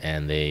station,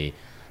 and they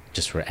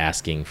just were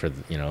asking for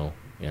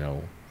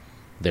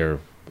their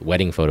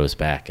wedding photos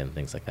back and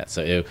things like that.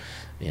 So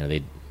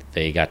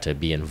they got to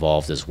be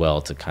involved as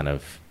well to kind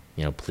of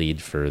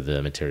plead for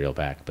the material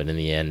back. But in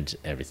the end,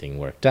 everything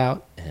worked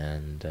out.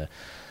 And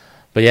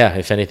but yeah,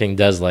 if anything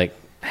does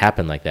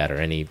happen like that, or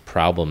any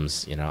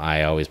problems,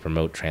 I always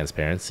promote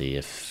transparency.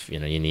 If you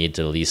need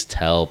to at least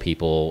tell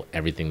people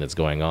everything that's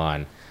going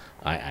on.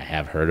 I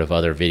have heard of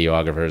other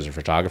videographers or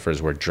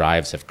photographers where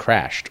drives have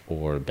crashed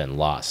or been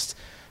lost.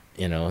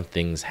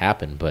 Things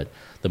happen, but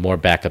the more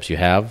backups you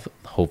have,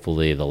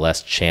 hopefully the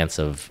less chance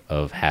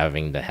of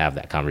having to have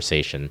that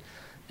conversation.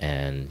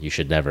 And you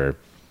should never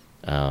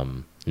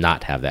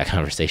not have that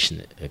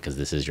conversation, because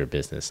this is your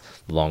business.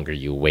 The longer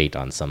you wait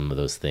on some of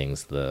those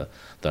things, the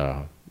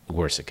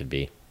worse it could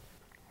be.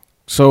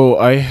 So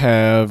I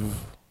have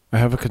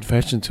a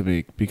confession to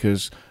make,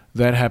 because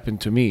that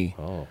happened to me.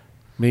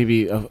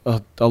 Maybe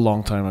a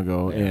long time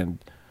ago. Yeah. And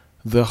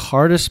the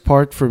hardest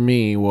part for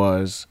me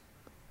was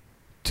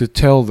to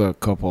tell the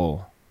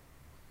couple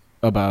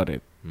about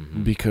it,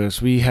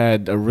 because we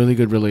had a really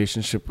good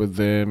relationship with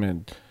them,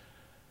 and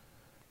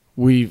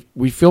we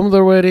filmed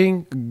their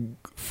wedding.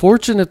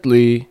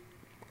 Fortunately,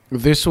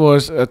 this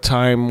was a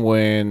time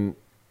when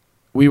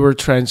we were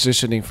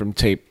transitioning from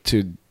tape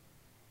to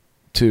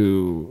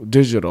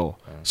digital.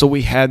 So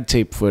we had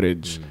tape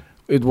footage.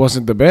 It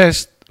wasn't the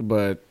best,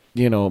 but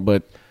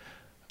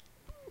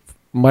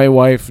my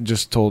wife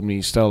just told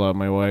me, Stella,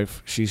 my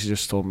wife, she's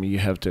just told me, you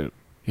have to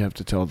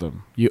tell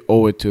them. You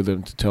owe it to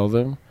them to tell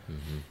them.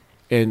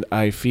 And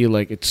I feel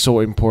like it's so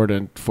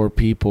important for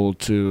people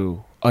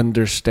to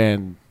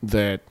understand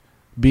that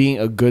being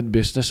a good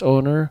business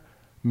owner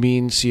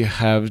means you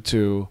have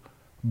to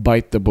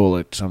bite the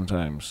bullet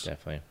sometimes.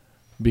 Definitely.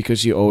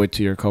 Because you owe it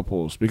to your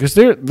couples. Because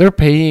they're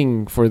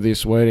paying for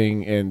this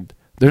wedding, and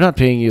they're not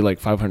paying you like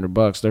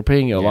 $500. They're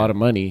paying you a lot of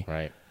money.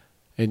 Right.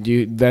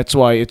 And that's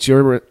why it's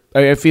your...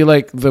 I feel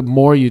like the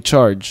more you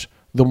charge,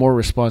 the more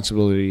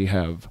responsibility you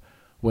have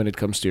when it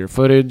comes to your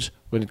footage,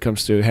 when it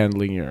comes to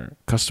handling your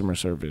customer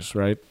service,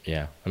 right?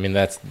 Yeah.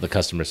 That's the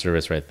customer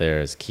service right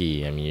there is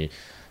key.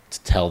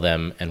 to tell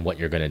them and what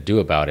you're going to do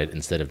about it,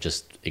 instead of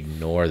just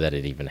ignore that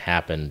it even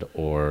happened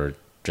or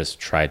just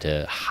try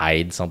to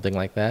hide something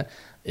like that,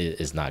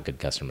 is not good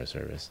customer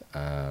service.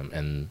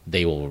 And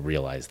they will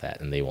realize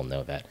that, and they will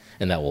know that,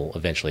 and that will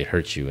eventually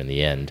hurt you in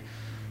the end,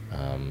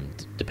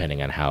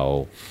 depending on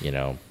how,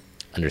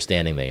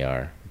 understanding they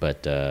are.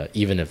 But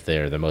even if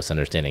they're the most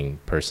understanding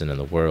person in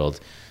the world,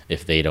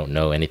 if they don't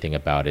know anything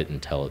about it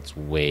until it's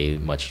way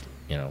much,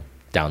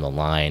 down the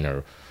line,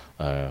 or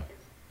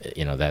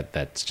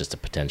that's just a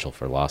potential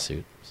for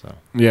lawsuit. So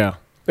Yeah.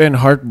 And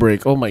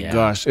heartbreak. Oh my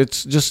gosh.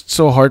 It's just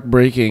so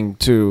heartbreaking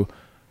to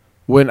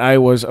when I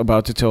was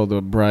about to tell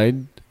the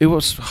bride. It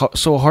was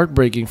so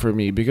heartbreaking for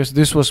me because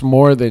this was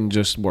more than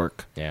just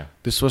work. Yeah.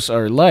 This was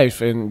our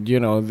life, and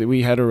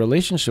we had a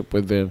relationship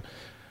with them,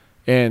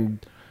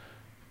 and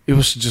it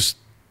was just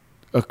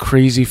a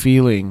crazy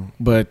feeling,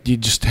 but you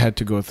just had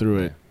to go through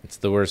it. It's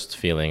the worst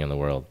feeling in the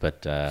world,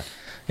 but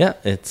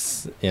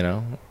it's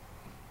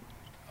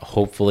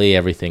hopefully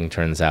everything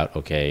turns out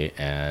okay,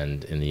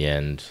 and in the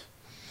end,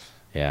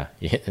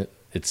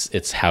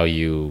 it's how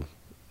you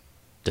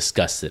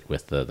discuss it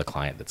with the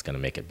client that's going to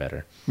make it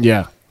better.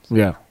 Yeah,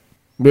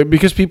 but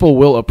because people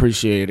will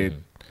appreciate it.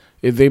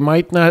 They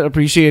might not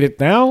appreciate it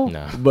now,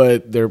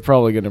 but they're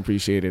probably going to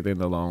appreciate it in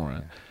the long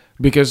run.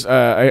 Because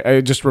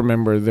I just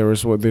remember there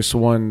was this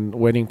one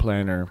wedding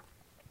planner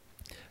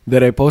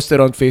that I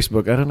posted on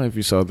Facebook. I don't know if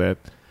you saw that.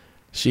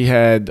 She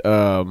had...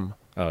 oh,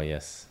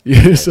 yes.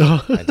 Yeah, so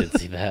I did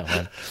see that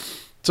one.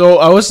 So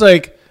I was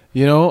like,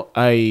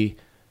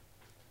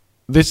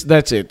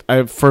 that's it.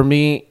 For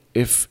me,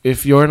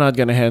 if you're not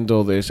going to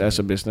handle this as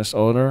a business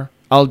owner,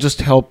 I'll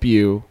just help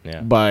you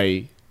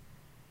by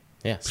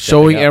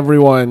showing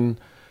everyone...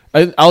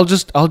 I'll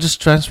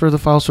just transfer the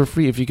files for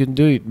free if you can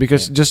do it.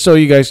 Because just so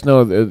you guys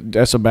know,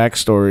 as a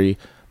backstory,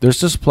 there's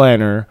this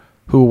planner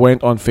who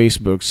went on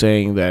Facebook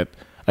saying that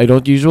I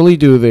don't usually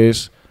do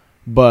this,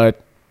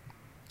 but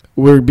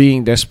we're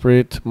being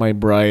desperate. My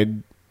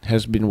bride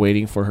has been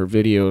waiting for her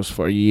videos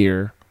for a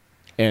year,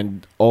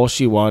 and all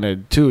she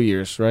wanted, 2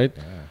 years, right?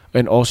 Yeah.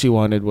 And all she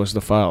wanted was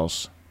the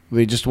files.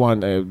 They just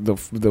want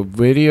the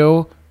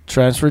video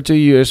transferred to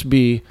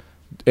USB.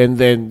 And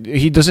then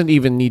he doesn't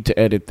even need to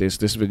edit this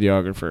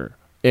videographer.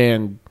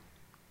 And,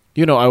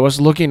 I was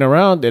looking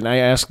around and I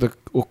asked the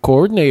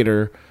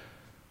coordinator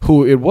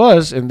who it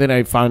was. And then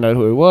I found out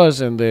who it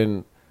was. And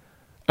then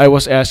I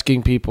was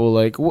asking people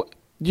like, I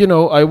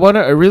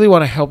really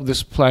want to help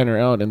this planner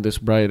out and this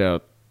bride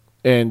out.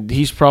 And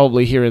he's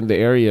probably here in the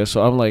area.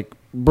 So I'm like,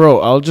 bro,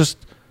 I'll just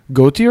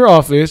go to your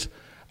office.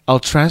 I'll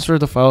transfer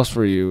the files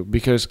for you.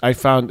 Because I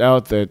found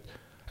out that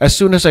as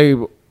soon as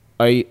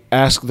I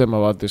asked them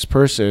about this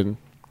person,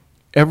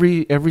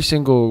 every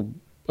single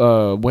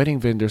wedding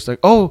vendor's like,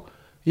 oh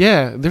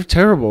yeah, they're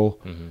terrible.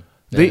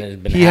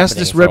 Mm-hmm. He has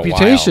this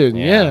reputation,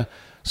 yeah.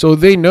 So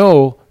they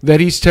know that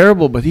he's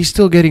terrible, but he's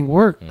still getting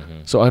work.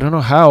 Mm-hmm. So I don't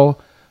know how,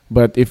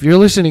 but if you're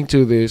listening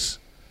to this,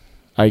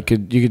 you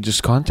could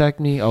just contact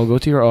me. I'll go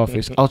to your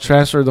office. I'll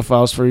transfer the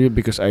files for you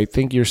because I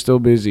think you're still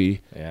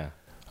busy. Yeah,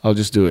 I'll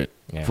just do it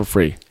for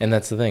free. And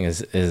that's the thing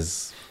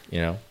is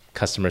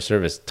customer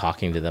service,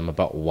 talking to them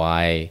about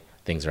why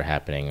things are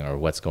happening or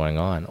what's going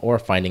on, or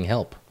finding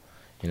help.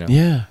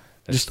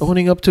 Just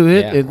owning up to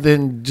it, and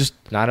then just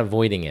not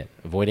avoiding it,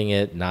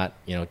 not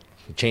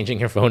changing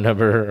your phone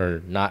number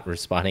or not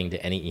responding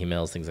to any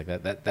emails, things like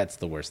that. That's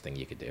the worst thing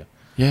you could do.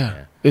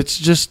 It's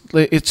just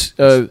it's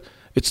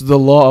the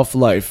law of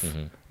life.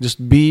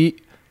 Mm-hmm.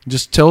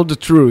 Just tell the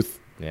truth.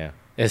 It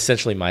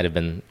essentially might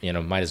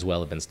as well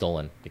have been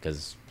stolen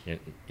because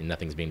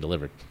nothing's being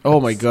delivered. Oh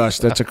my gosh,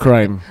 that's a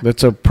crime.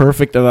 That's a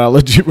perfect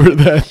analogy for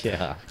that.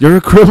 Yeah, you're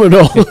a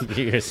criminal.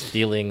 You're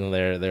stealing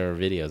their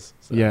videos.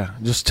 So. Yeah,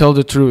 just tell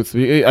the truth.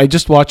 I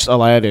just watched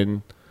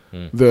Aladdin,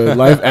 the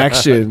live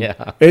action,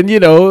 and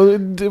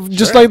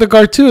just like the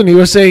cartoon, he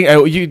was saying,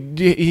 "You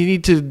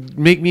need to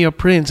make me a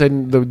prince,"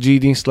 and the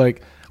genie's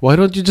like, "Why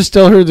don't you just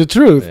tell her the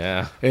truth?"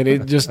 Yeah, and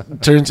it just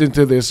turns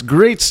into this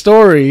great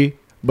story.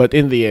 But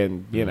in the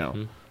end,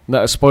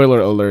 not a spoiler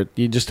alert.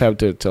 You just have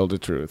to tell the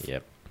truth.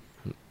 Yep.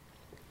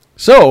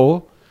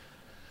 So,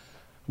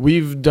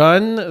 we've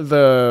done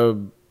the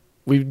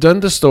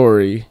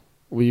story.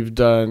 We've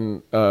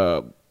done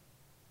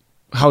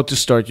how to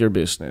start your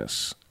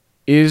business.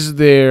 Is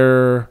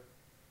there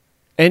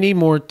any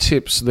more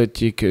tips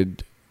that you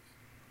could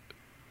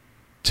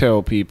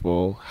tell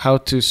people how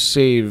to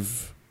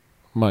save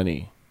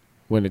money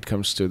when it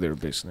comes to their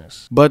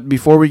business? But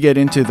before we get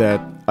into that,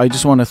 I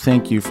just want to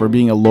thank you for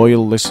being a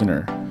loyal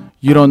listener.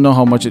 You don't know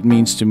how much it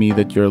means to me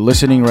that you're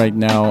listening right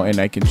now and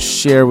I can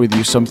share with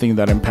you something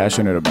that I'm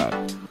passionate about.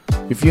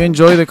 If you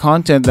enjoy the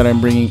content that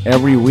I'm bringing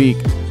every week,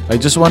 I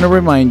just want to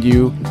remind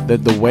you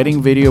that the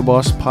Wedding Video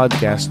Boss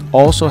podcast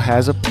also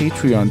has a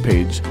Patreon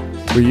page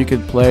where you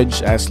can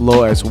pledge as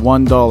low as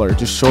 $1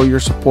 to show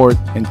your support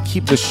and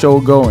keep the show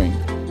going.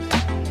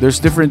 There's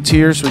different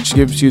tiers which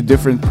gives you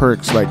different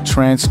perks like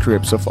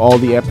transcripts of all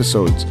the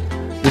episodes.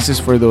 This is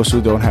for those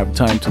who don't have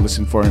time to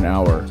listen for an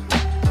hour.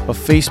 a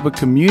Facebook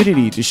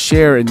community to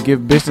share and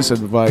give business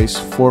advice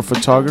for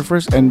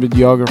photographers and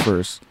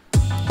videographers.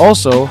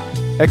 Also,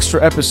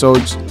 extra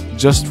episodes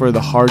just for the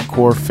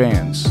hardcore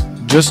fans.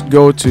 Just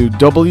go to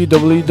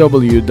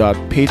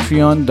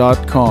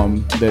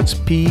www.patreon.com, that's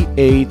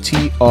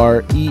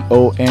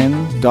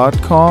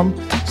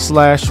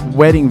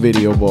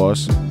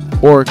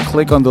patreon.com/weddingvideoboss, or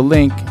click on the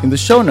link in the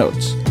show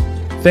notes.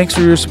 Thanks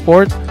for your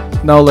support.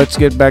 Now let's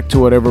get back to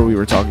whatever we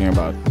were talking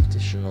about.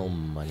 Additional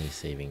money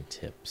saving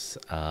tips.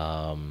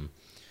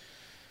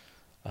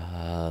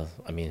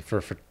 I mean,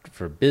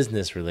 for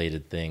business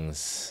related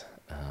things,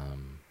 I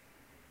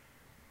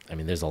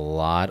mean, there's a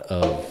lot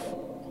of.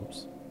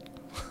 Oops.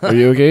 Are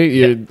you okay?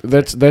 Yeah.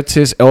 That's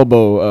his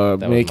elbow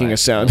That was making my a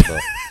sound.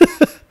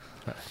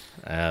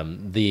 elbow.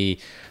 There's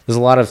a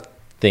lot of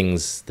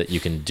things that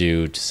you can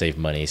do to save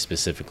money,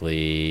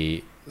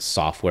 specifically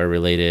software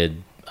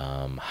related,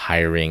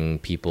 hiring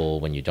people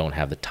when you don't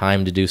have the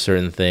time to do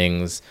certain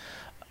things,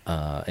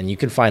 and you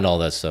can find all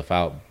that stuff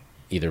out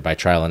either by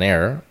trial and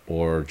error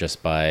or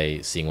just by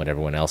seeing what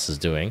everyone else is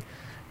doing.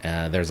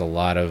 There's a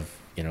lot of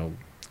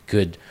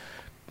good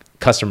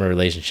customer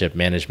relationship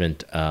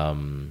management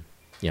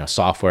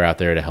software out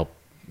there to help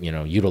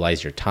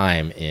utilize your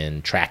time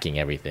in tracking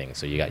everything.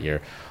 So you got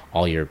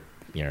all your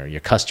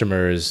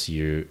customers,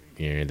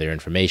 their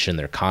information,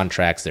 their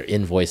contracts, their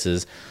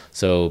invoices.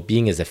 So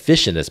being as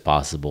efficient as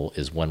possible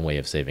is one way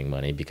of saving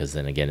money, because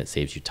then again, it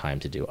saves you time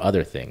to do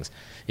other things.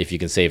 If you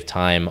can save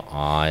time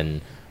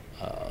on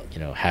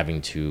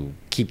having to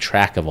keep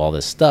track of all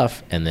this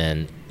stuff, and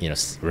then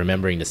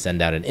remembering to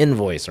send out an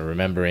invoice or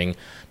remembering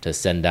to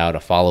send out a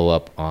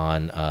follow-up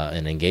on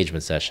an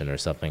engagement session or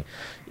something,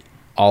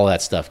 all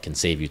that stuff can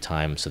save you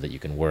time so that you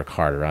can work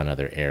harder on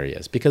other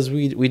areas, because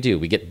we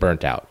get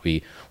burnt out.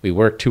 We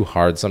work too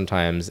hard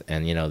sometimes,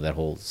 and that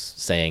whole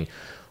saying,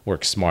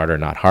 work smarter,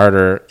 not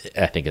harder,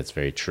 I think it's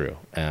very true.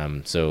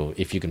 So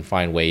if you can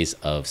find ways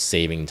of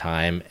saving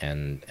time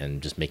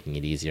and just making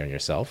it easier on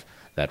yourself,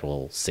 that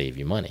will save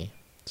you money.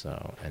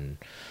 So, and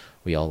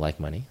we all like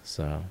money,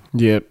 so.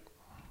 Yep.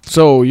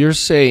 So you're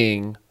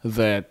saying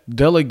that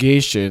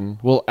delegation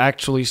will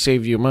actually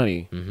save you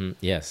money? Mm-hmm.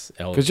 Yes.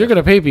 Because you're going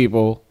to pay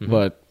people,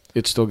 but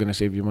it's still going to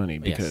save you money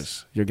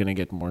because you're going to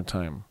get more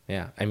time.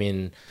 Yeah. I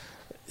mean,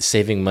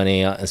 saving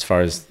money as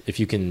far as if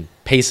you can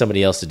pay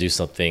somebody else to do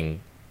something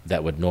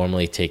that would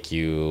normally take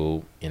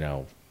you,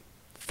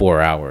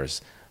 4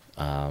 hours,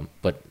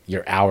 but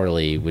your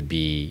hourly would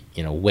be,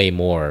 way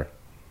more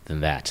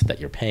than that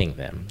you're paying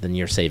them, then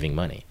you're saving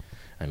money.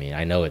 I mean,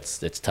 I know it's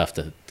tough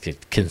to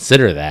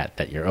consider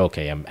that you're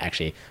okay. I'm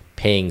actually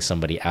paying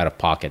somebody out of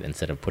pocket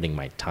instead of putting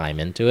my time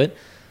into it.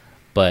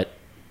 But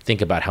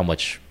think about how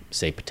much,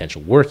 say,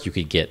 potential work you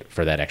could get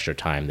for that extra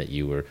time that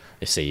you were,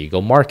 if say you go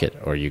market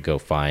or you go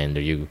find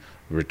or you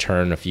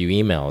return a few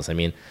emails. I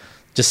mean,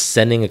 just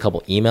sending a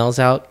couple emails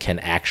out can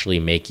actually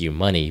make you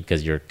money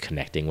because you're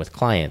connecting with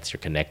clients,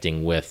 you're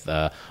connecting with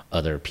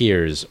other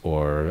peers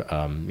or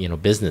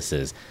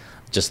businesses.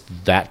 Just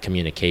that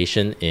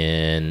communication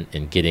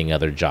in getting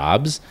other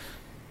jobs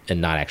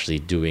and not actually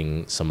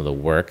doing some of the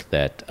work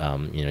that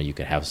you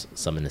could have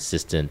some an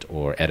assistant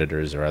or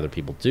editors or other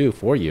people do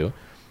for you.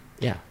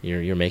 Yeah,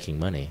 you're making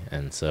money,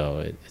 and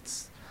so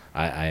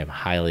I am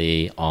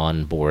highly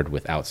on board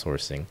with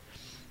outsourcing.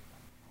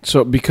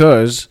 So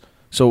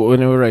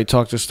whenever I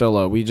talk to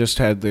Stella, we just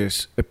had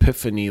this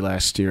epiphany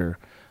last year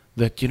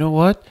that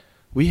what,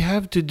 we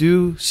have to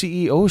do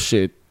CEO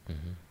shit.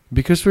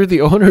 Because we're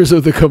the owners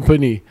of the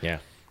company. Yeah.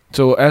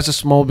 So as a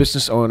small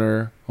business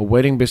owner, a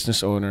wedding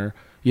business owner,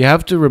 you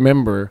have to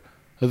remember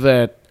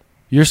that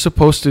you're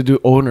supposed to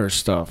do owner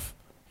stuff.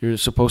 You're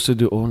supposed to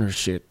do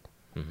ownership.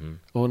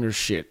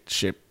 Ownership.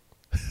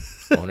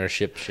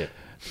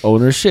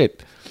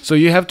 Ownership. So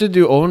you have to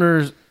do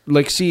owners,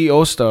 like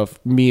CEO stuff,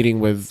 meeting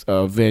with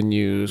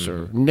venues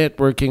or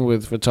networking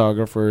with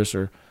photographers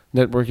or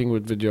networking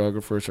with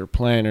videographers or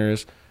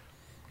planners.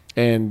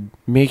 And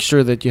make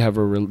sure that you have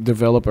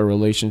develop a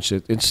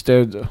relationship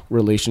instead of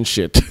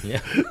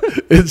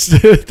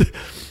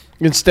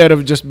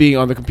just being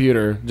on the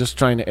computer, just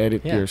trying to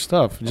edit your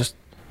stuff,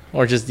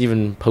 or just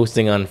even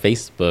posting on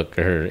Facebook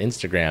or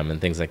Instagram and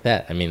things like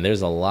that. I mean,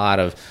 there's a lot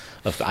of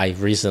I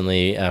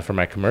recently for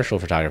my commercial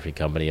photography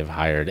company have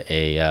hired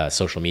a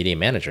social media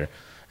manager,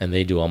 and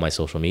they do all my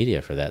social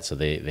media for that. So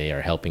they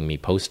are helping me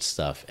post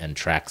stuff and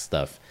track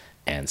stuff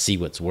and see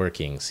what's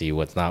working, see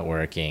what's not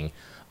working.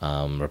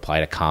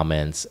 Reply to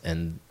comments,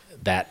 and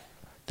that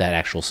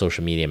actual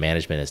social media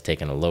management has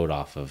taken a load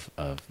off of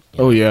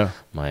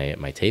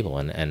my table,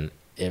 and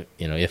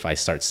if I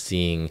start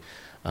seeing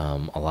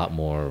a lot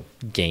more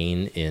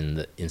gain in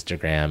the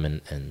Instagram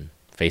and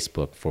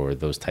Facebook for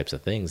those types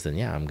of things, then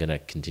I'm gonna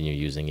continue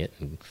using it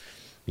and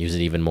use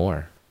it even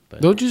more. But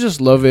don't you just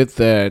love it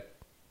that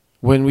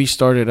when we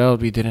started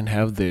out we didn't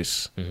have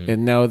this,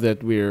 and now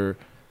that we're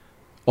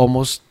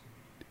almost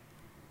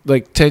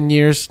like 10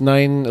 years,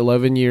 9,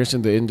 11 years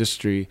in the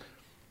industry,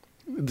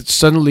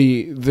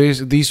 suddenly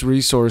these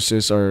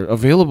resources are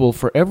available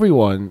for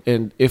everyone.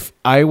 And if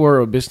I were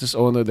a business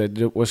owner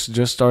that was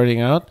just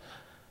starting out,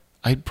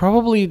 I'd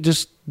probably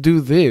just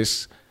do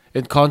this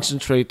and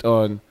concentrate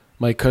on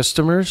my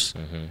customers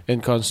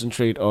and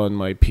concentrate on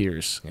my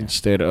peers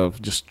instead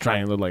of just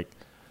trying to like,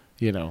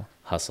 you know.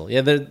 Hustle.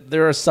 Yeah,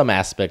 there are some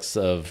aspects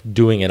of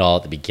doing it all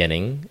at the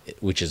beginning,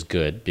 which is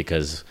good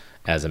because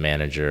as a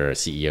manager or a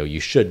CEO, you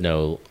should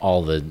know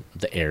all the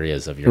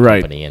areas of your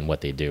company and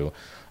what they do.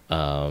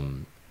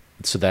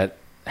 So that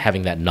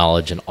having that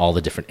knowledge in all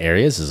the different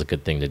areas is a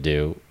good thing to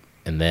do,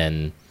 and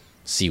then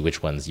see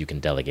which ones you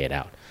can delegate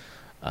out.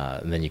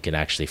 And then you can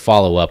actually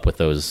follow up with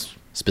those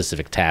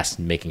specific tasks,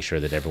 making sure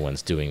that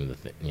everyone's doing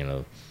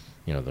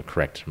the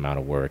correct amount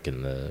of work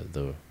and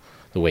the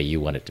way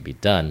you want it to be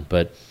done.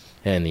 But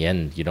in the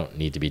end, you don't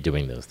need to be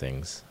doing those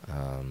things.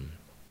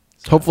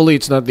 Hopefully,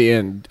 it's not the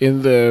end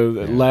in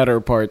the latter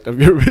part of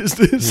your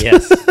business.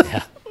 Yes.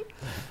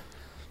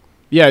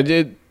 Yeah.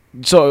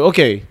 So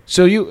okay.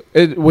 So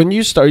when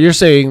you start, you're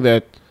saying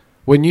that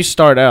when you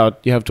start out,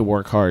 you have to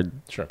work hard.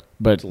 Sure.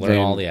 But to learn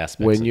all the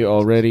aspects. When you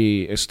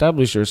already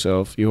establish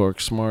yourself, you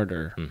work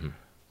smarter,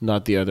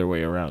 not the other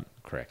way around.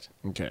 Correct.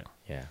 Okay.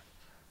 Yeah.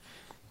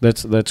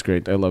 That's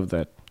great. I love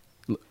that.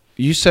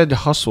 You said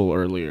hustle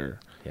earlier.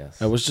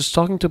 Yes. I was just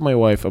talking to my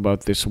wife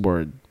about this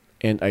word,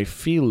 and I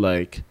feel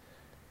like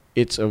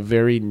it's a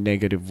very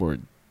negative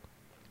word.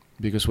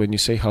 Because when you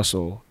say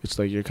hustle, it's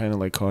like you're kind of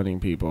like conning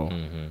people.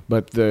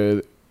 But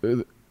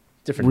different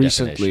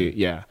recently,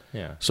 definition.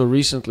 Yeah. So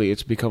recently,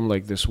 it's become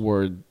like this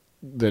word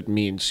that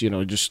means,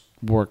 just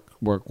work.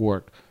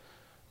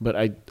 But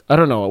I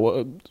don't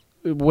know.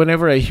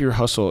 Whenever I hear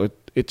hustle,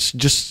 it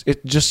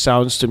just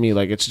sounds to me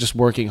like it's just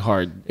working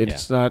hard.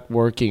 It's not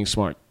working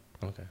smart.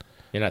 Okay.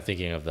 You're not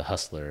thinking of the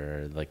hustler,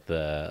 or like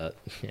the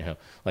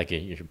like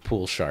your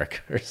pool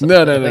shark or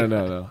something.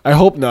 No. I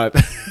hope not.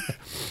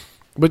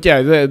 But yeah,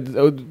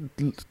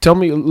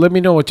 let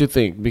me know what you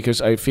think, because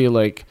I feel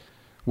like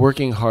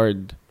working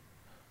hard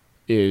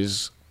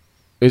is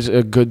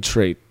a good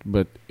trait,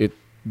 but it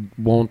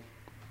won't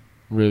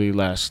really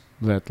last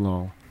that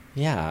long.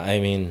 Yeah, I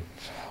mean,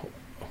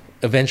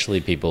 eventually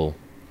people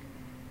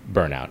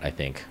burn out, I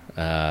think.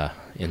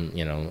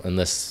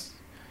 Unless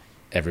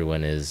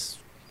everyone is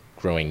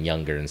growing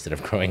younger instead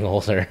of growing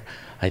older,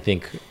 I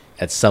think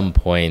at some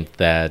point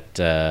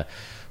that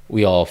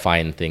we all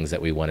find things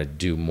that we want to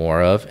do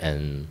more of,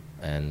 and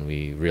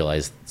we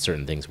realize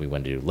certain things we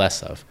want to do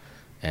less of,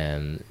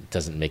 and it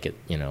doesn't make it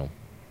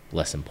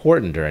less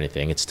important or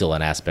anything. It's still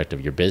an aspect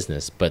of your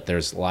business, but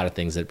there's a lot of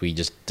things that we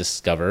just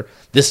discover.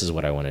 This is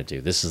what I want to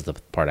do. This is the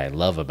part I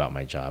love about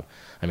my job.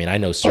 I mean, I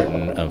know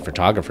certain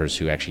photographers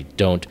who actually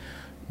don't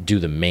do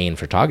the main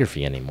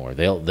photography anymore.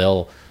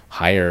 They'll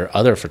hire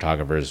other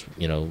photographers,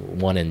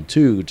 1 and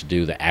 2, to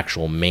do the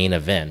actual main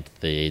event,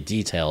 the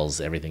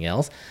details, everything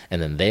else, and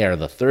then they are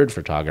the third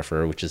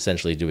photographer, which is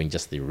essentially doing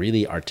just the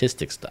really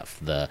artistic stuff,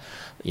 the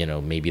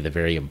maybe the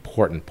very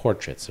important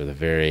portraits or the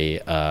very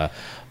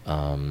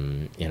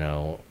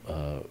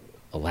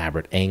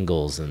elaborate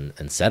angles and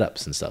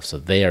setups and stuff. So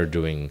they are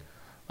doing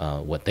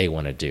what they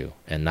want to do,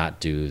 and not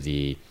do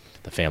the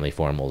family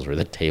formals or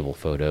the table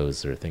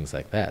photos or things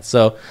like that.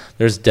 So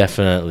there's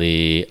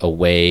definitely a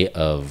way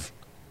of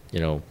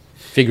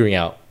figuring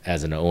out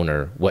as an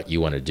owner what you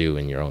want to do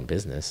in your own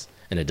business,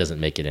 and it doesn't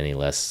make it any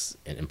less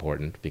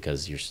important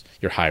because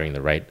you're hiring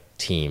the right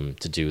team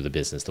to do the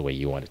business the way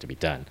you want it to be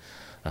done.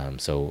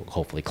 So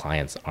hopefully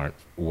clients aren't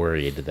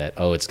worried that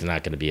it's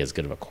not going to be as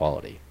good of a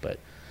quality, but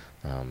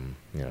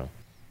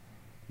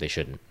they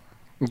shouldn't.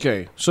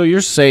 Okay, so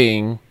you're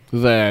saying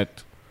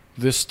that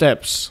the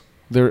steps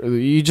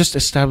you just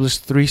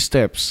established 3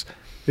 steps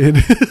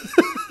in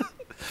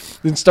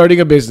in starting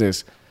a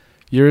business.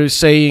 You're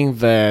saying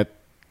that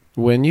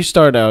when you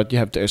start out, you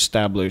have to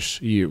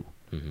establish you.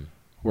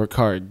 Work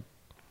hard.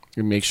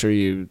 And make sure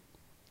you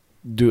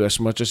do as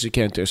much as you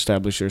can to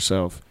establish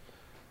yourself.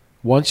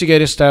 Once you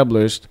get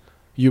established,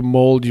 you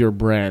mold your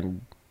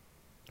brand,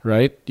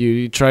 right?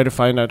 You try to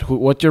find out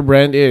what your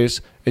brand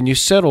is, and you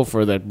settle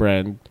for that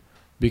brand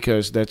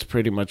because that's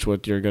pretty much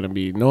what you're going to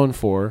be known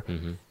for.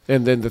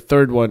 And then the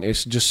third one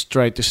is just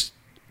try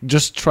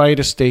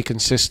to stay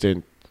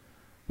consistent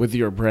with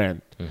your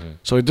brand.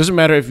 So it doesn't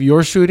matter if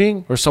you're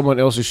shooting or someone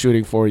else is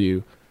shooting for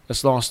you,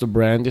 as long as the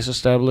brand is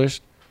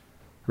established,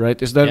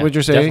 right? Is that what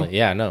you're saying? Definitely.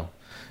 Yeah, no.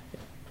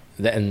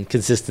 And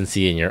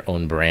consistency in your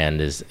own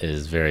brand is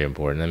very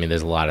important. I mean,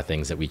 there's a lot of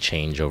things that we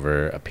change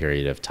over a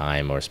period of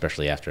time, or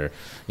especially after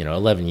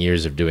 11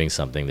 years of doing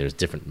something. There's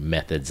different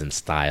methods and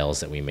styles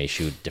that we may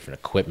shoot,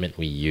 different equipment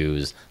we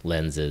use,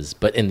 lenses.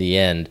 But in the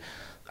end,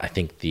 I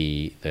think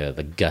the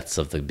guts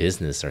of the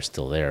business are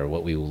still there.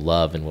 What we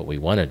love and what we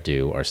want to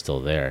do are still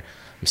there.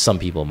 Some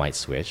people might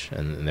switch,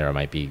 and there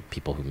might be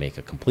people who make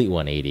a complete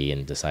 180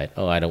 and decide,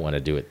 I don't want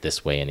to do it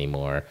this way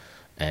anymore,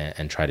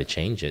 and try to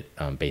change it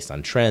based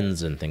on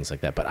trends and things like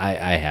that. But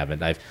I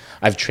haven't.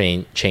 I've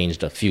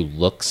changed a few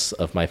looks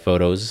of my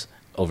photos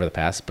over the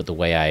past, but the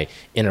way I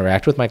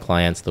interact with my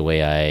clients, the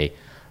way I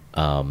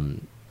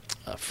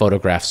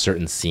photograph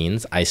certain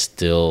scenes, I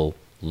still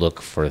look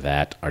for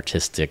that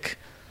artistic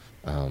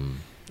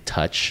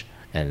touch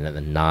and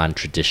a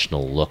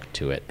non-traditional look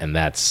to it. And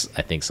that's,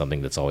 I think,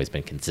 something that's always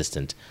been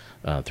consistent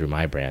through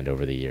my brand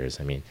over the years.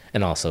 I mean,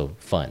 and also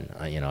fun.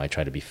 I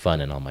try to be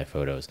fun in all my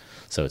photos,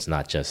 so it's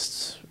not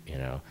just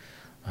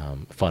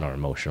fun or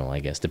emotional, I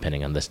guess,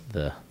 depending on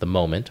the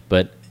moment.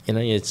 But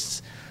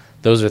it's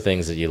those are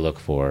things that you look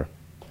for,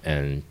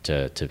 and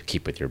to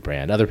keep with your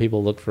brand. Other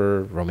people look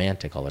for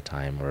romantic all the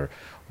time, or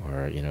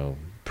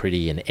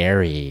pretty and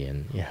airy,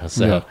 and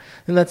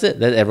and that's it.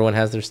 That everyone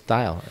has their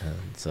style,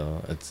 and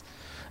so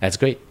that's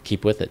great.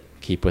 Keep with it.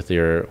 Keep with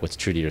what's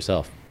true to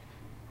yourself.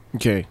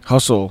 Okay,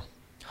 hustle.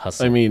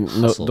 Hustle. I mean,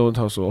 hustle. No, don't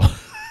hustle.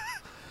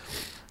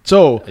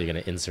 So are you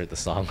gonna insert the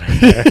song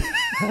right there?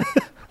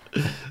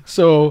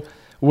 So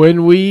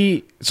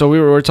we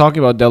were talking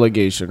about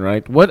delegation,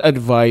 right? What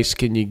advice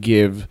can you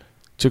give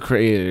to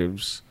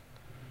creatives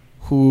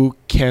who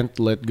can't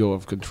let go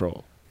of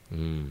control?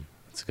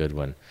 That's a good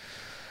one.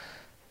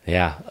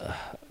 Yeah,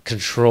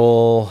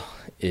 control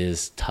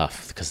is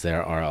tough because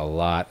there are a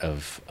lot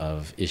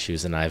of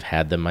issues, and I've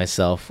had them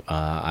myself.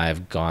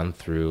 I've gone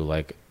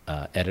through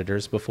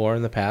editors before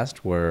in the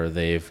past where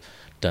they've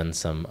done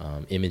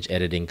some image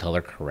editing,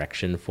 color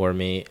correction for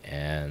me,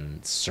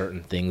 and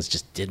certain things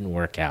just didn't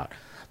work out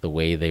the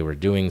way they were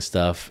doing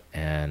stuff,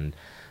 and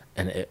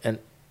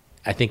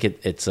I think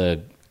it's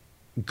a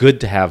good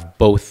to have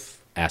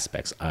both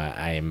aspects.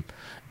 I'm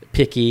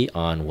picky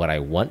on what I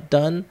want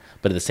done,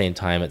 but at the same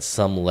time, at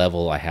some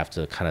level, I have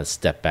to kind of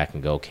step back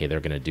and go, okay, they're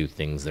going to do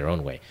things their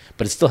own way,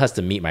 but it still has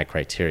to meet my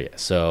criteria.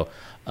 So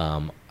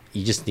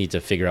you just need to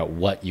figure out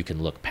what you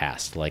can look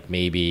past. Like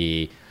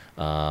maybe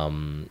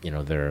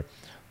they're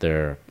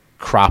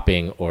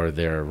cropping or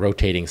they're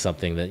rotating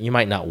something that you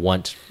might not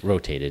want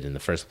rotated in the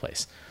first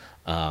place.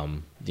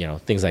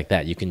 Things like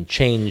that. You can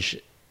change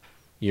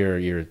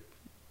your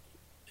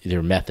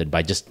method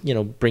by just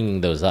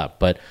bringing those up,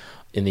 but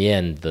in the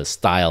end, the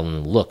style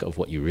and look of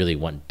what you really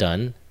want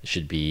done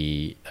should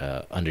be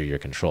under your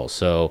control.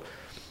 So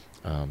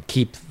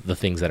keep the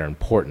things that are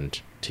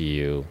important to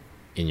you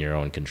in your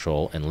own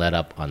control, and let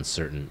up on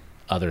certain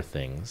other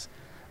things.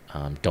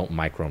 Don't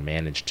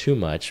micromanage too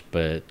much,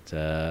 but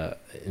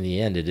in the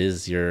end, it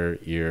is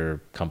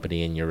your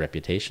company and your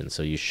reputation,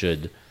 so you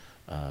should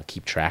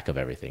keep track of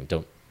everything.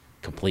 Don't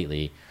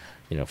completely,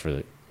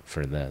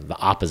 for the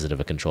opposite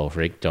of a control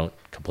freak, don't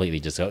completely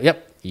just go,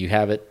 yep, you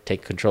have it,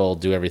 take control,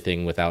 do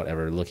everything without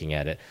ever looking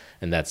at it.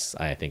 And that's,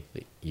 I think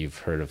you've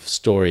heard of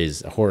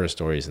horror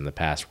stories in the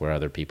past where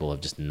other people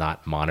have just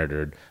not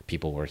monitored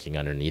people working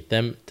underneath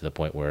them to the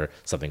point where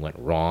something went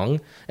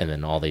wrong, and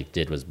then all they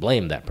did was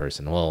blame that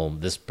person. Well,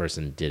 this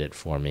person did it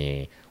for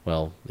me.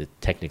 Well, it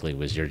technically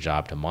was your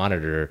job to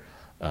monitor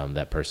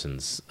that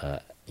person's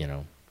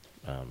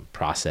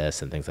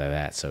process and things like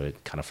that. So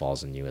it kind of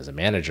falls on you as a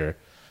manager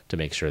to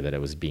make sure that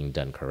it was being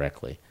done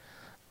correctly.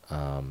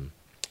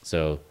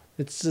 So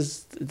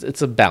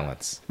it's a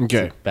balance.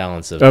 Okay. It's a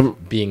balance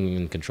of being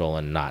in control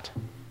and not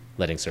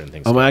letting certain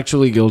things I'm go.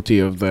 actually guilty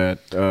of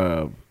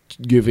that,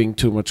 giving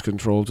too much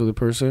control to the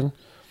person.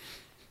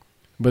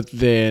 But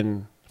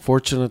then,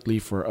 fortunately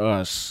for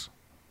us,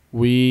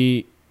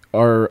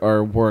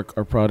 our work,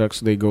 our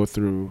products, they go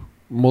through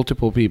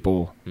multiple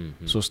people.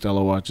 Mm-hmm. So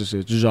Stella watches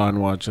it, John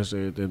watches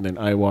it, and then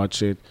I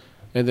watch it.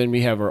 And then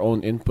we have our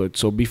own input.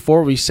 So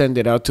before we send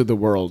it out to the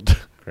world,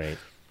 great,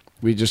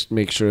 we just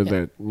make sure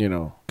that,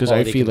 because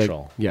I feel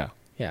control.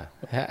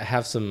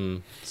 Have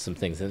some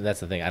things. And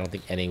that's the thing. I don't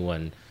think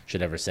anyone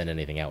should ever send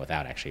anything out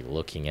without actually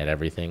looking at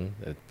everything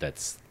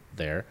that's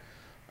there.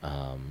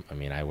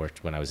 I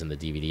worked when I was in the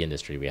DVD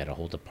industry. We had a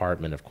whole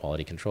department of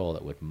quality control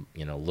that would,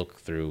 look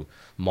through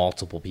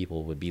multiple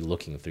people would be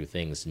looking through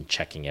things and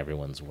checking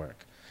everyone's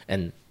work.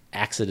 And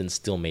accidents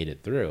still made it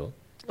through.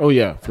 Oh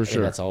yeah, for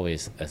sure. That's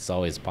always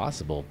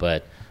possible,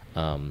 but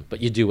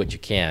you do what you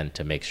can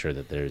to make sure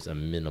that there's a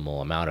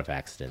minimal amount of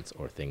accidents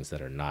or things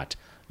that are not,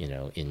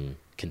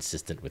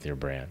 inconsistent with your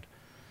brand.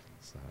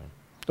 So.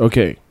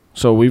 Okay,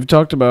 so we've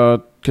talked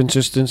about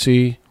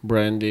consistency,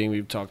 branding.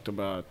 We've talked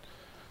about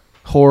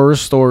horror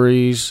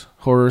story.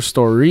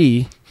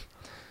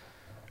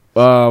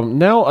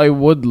 Now I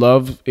would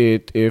love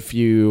it if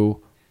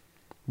you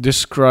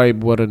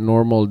describe what a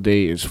normal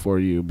day is for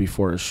you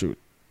before a shoot.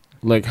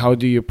 Like, how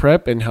do you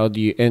prep and how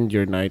do you end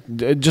your night?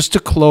 Just to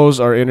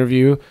close our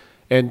interview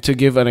and to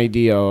give an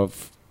idea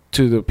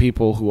to the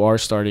people who are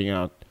starting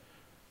out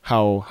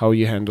how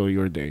you handle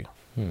your day.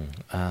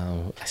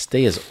 I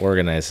stay as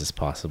organized as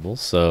possible.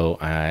 So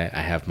I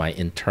have my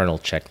internal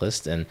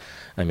checklist. And,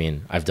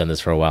 I've done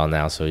this for a while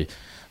now. So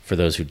for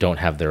those who don't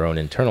have their own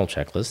internal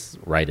checklist,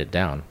 write it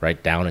down.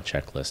 Write down a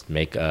checklist.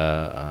 Make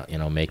a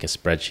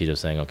spreadsheet of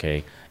saying,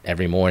 okay,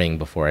 every morning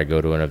before I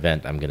go to an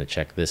event, I'm going to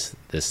check this,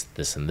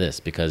 and this,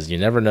 because you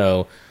never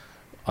know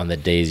on the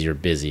days you're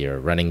busy or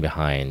running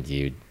behind,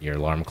 your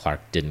alarm clock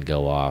didn't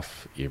go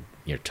off,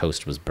 your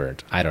toast was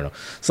burnt. I don't know.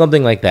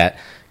 Something like that.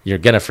 You're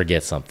going to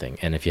forget something.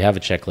 And if you have a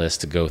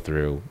checklist to go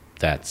through,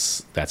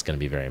 that's going to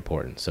be very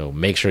important. So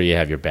make sure you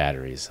have your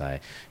batteries.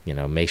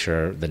 Make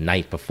sure the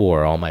night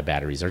before all my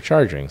batteries are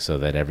charging so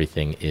that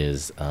everything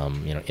is,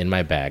 in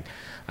my bag.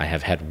 I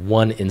have had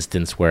one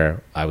instance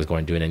where I was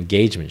going to do an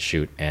engagement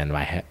shoot, and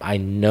I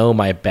know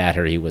my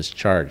battery was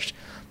charged.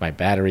 My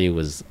battery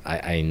was,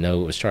 I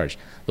know it was charged.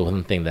 The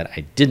one thing that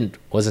I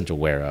wasn't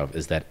aware of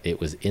is that it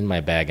was in my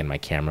bag and my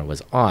camera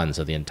was on.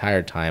 So the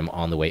entire time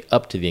on the way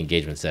up to the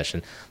engagement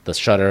session, the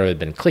shutter had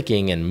been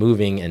clicking and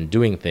moving and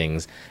doing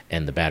things,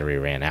 and the battery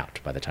ran out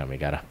by the time we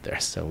got up there.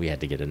 So we had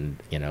to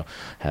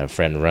had a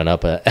friend run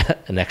up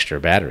an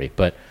extra battery.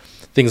 But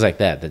things like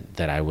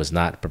that I was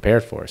not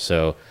prepared for.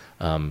 So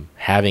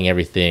having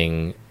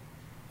everything,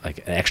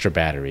 like extra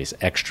batteries,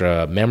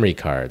 extra memory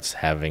cards,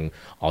 having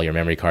all your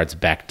memory cards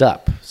backed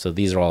up. So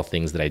these are all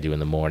things that I do in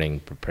the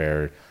morning,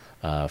 prepare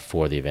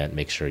for the event,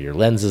 make sure your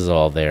lenses are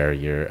all there,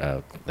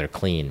 they're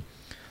clean.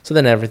 So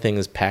then everything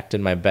is packed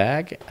in my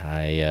bag.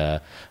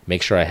 I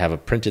make sure I have a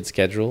printed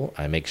schedule.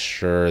 I make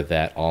sure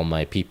that all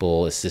my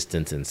people,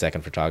 assistants, and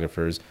second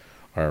photographers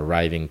are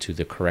arriving to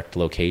the correct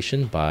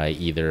location by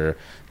either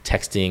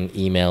texting,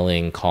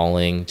 emailing,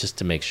 calling, just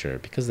to make sure,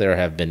 because there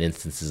have been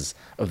instances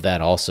of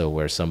that also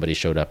where somebody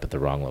showed up at the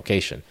wrong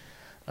location.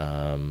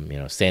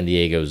 San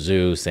Diego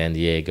Zoo, San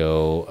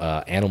Diego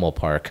Animal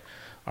Park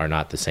are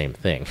not the same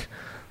thing.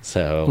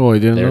 So I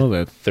didn't know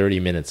that. 30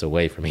 minutes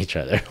away from each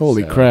other.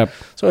 Holy crap.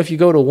 So if you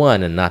go to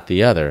one and not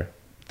the other,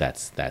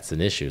 that's an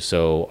issue.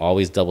 So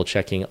always double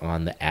checking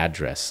on the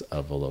address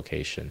of a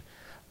location.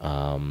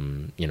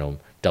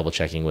 Double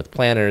checking with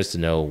planners to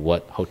know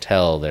what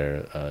hotel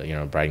their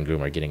bride and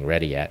groom are getting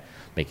ready at,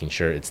 making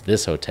sure it's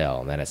this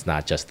hotel and that it's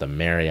not just the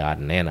Marriott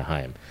in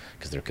Anaheim,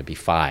 because there could be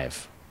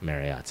 5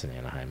 Marriotts in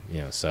Anaheim.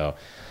 So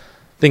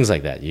things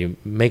like that. You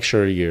make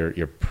sure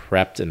you're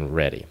prepped and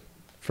ready.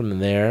 From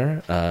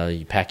there,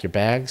 you pack your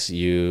bags.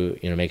 You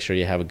make sure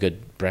you have a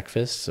good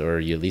breakfast, or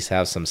you at least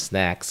have some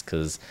snacks,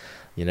 because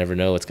you never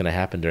know what's going to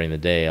happen during the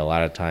day. A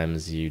lot of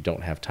times you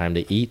don't have time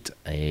to eat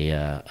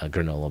a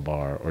granola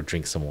bar or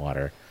drink some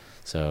water.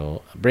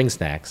 So bring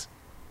snacks.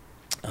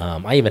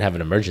 I even have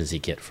an emergency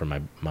kit for my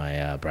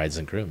brides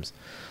and grooms.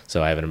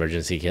 So I have an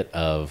emergency kit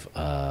of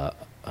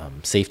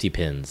safety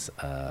pins,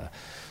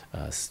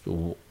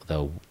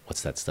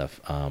 what's that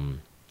stuff?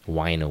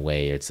 Wine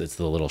Away. It's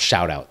the little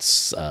shout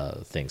outs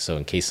thing. So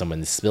in case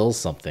someone spills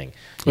something,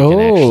 you can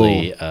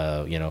actually,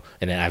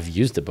 and I've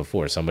used it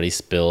before. Somebody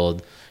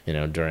spilled,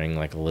 during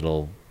like a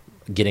little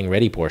getting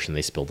ready portion,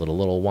 they spilled a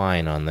little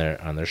wine on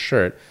their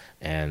shirt.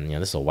 And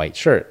this is a white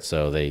shirt,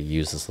 so they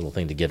use this little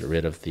thing to get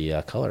rid of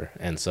the color.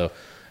 And so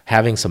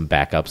having some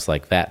backups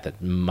like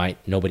that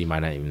nobody might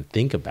not even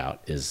think about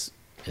is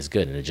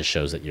good, and it just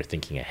shows that you're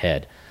thinking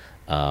ahead.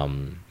 I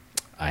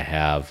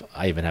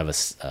even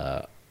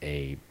have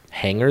a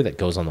hanger that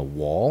goes on the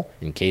wall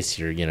in case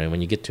you're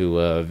when you get to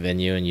a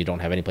venue and you don't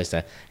have any place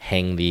to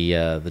hang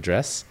the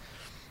dress.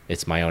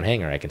 It's my own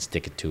hanger. I can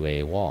stick it to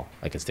a wall.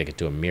 I can stick it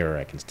to a mirror.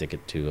 I can stick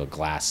it to a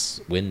glass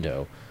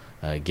window.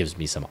 It gives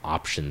me some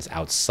options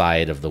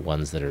outside of the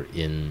ones that are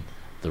in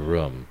the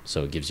room,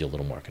 so it gives you a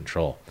little more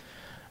control.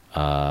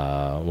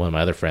 One of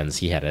my other friends,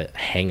 he had a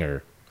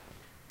hanger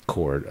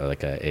cord,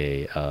 like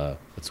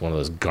it's one of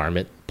those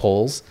garment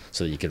poles,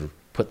 so that you could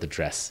put the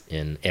dress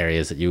in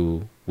areas that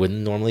you wouldn't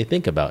normally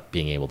think about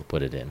being able to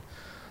put it in.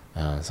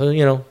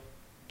 So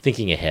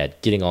thinking ahead,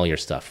 getting all your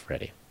stuff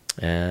ready,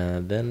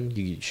 and then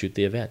you shoot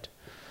the event.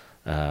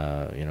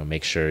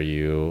 Make sure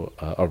you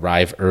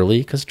arrive early,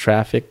 because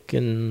traffic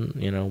and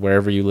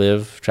wherever you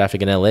live,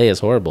 traffic in LA is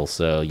horrible,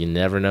 so you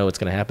never know what's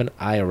going to happen.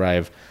 I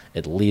arrive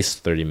at least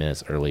 30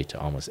 minutes early to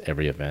almost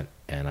every event,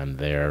 and I'm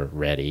there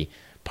ready,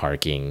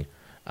 parking.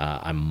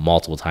 I'm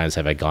multiple times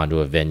have I gone to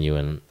a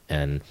venue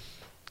and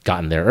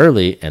gotten there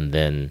early and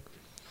then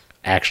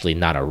actually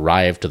not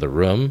arrived to the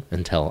room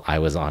until I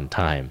was on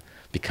time,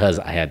 because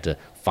I had to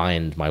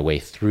find my way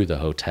through the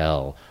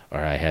hotel, or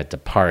I had to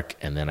park,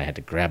 and then I had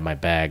to grab my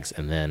bags,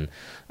 and then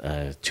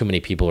too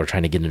many people were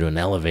trying to get into an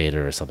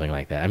elevator or something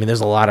like that. I mean,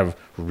 there's a lot of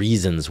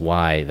reasons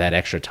why that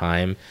extra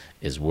time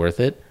is worth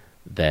it,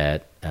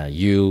 that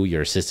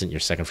your assistant, your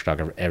second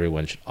photographer,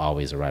 everyone should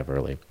always arrive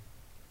early.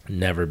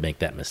 Never make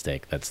that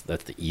mistake. That's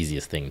the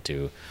easiest thing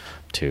to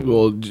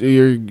Well,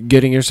 you're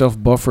getting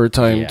yourself buffer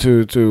time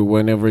to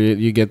whenever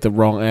you get the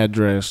wrong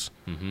address.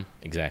 Mm-hmm,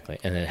 exactly.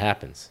 And it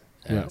happens.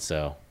 And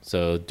so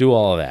do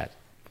all of that.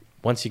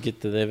 Once you get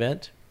to the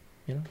event,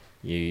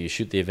 you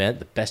shoot the event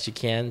the best you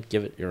can,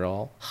 give it your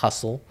all,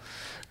 hustle.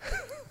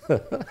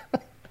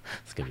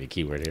 It's going to be a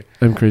key word here.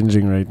 I'm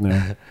cringing right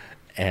now.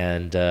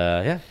 And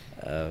do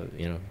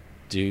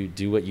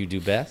what you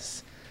do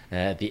best.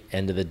 At the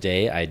end of the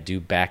day, I do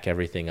back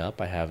everything up.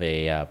 I have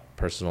a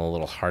personal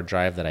little hard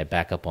drive that I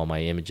back up all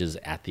my images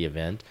at the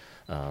event.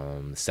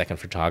 The second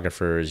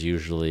photographer is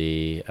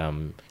usually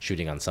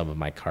shooting on some of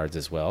my cards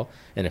as well.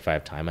 And if I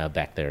have time, I'll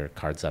back their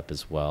cards up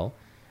as well.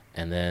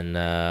 And then,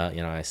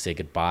 I say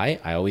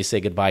goodbye. I always say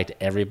goodbye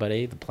to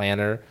everybody, the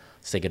planner,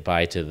 say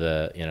goodbye to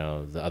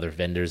the other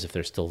vendors if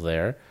they're still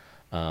there.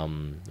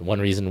 One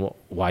reason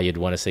why you'd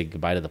want to say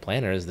goodbye to the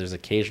planner is there's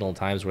occasional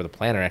times where the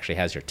planner actually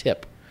has your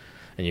tip.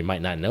 And you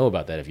might not know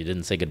about that. If you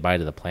didn't say goodbye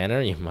to the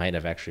planner, you might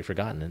have actually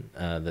forgotten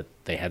that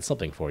they had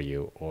something for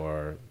you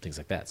or things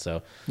like that.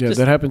 So Yeah,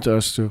 that happened to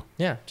us too.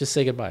 yeah, just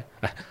say goodbye.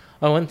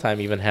 I one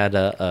time even had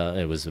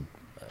it was an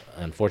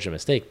unfortunate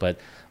mistake, but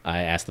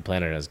I asked the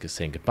planner and I was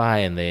saying goodbye,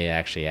 and they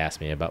actually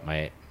asked me about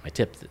my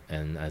tip,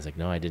 and I was like,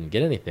 no, I didn't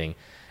get anything.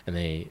 And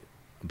they,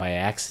 by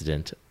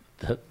accident,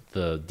 the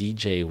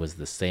DJ was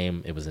the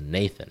same. It was a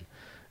Nathan,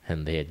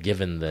 and they had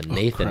given the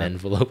Nathan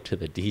envelope to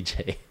the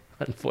DJ,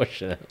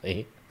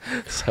 unfortunately.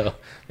 So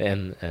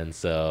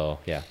so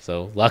yeah,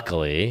 so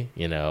luckily,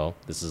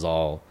 this is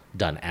all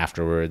done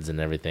afterwards and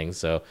everything.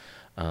 So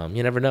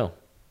you never know.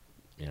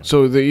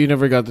 So you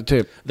never got the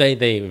tip. They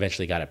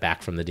eventually got it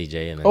back from the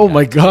DJ. And then Oh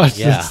my gosh,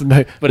 yeah. that's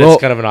nice. But it's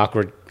kind of an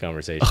awkward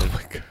conversation. Oh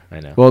my God. I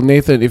know. Well,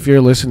 Nathan, if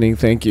you're listening,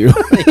 thank you.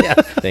 Yeah,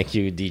 thank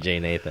you,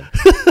 DJ Nathan.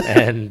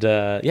 And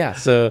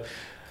so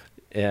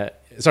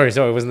sorry,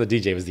 so it wasn't the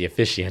DJ, it was the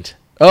officiant.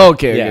 Oh,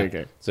 okay, Yeah.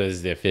 okay. So it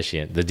was the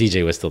officiant. The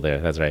DJ was still there.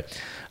 That's right.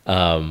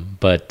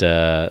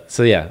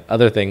 So yeah,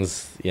 other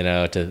things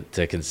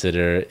to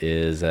consider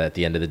is at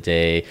the end of the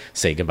day,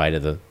 say goodbye to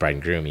the bride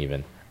and groom.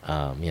 Even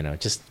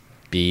just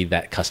be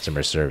that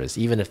customer service,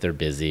 even if they're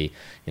busy.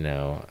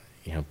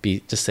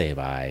 Just say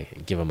bye,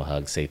 give them a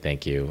hug, say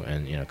thank you,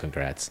 and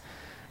congrats,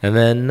 and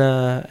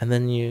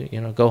then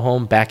you go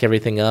home, back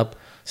everything up.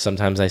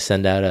 Sometimes I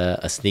send out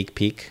a sneak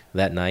peek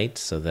that night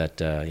so that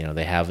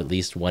they have at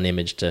least one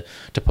image to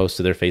post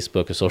to their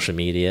Facebook or social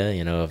media,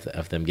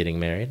 of them getting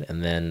married.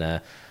 And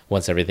then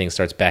once everything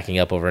starts backing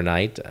up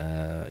overnight,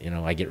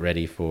 I get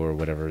ready for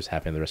whatever's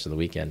happening the rest of the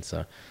weekend.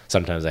 So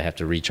sometimes I have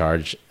to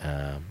recharge,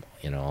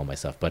 all my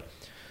stuff. But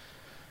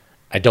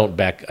I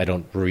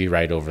don't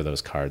rewrite over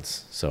those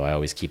cards. So I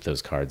always keep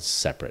those cards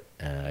separate.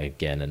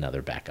 Again,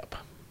 another backup.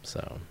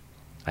 So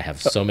I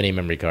have so many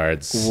memory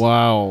cards.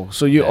 Wow.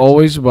 So you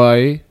always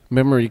buy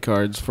memory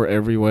cards for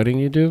every wedding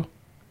you do?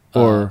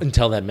 Or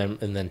until you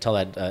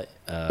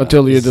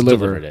is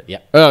deliver delivered it. Yeah.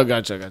 Oh,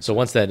 gotcha. So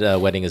once that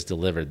wedding is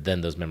delivered,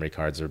 then those memory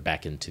cards are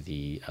back into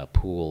the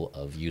pool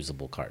of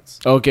usable cards.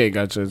 Okay,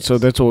 gotcha. Yes. So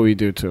that's what we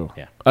do too.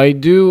 Yeah. I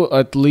do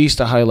at least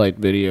a highlight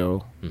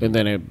video, and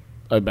then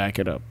I back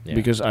it up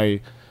because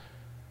I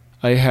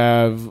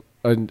have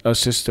a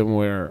system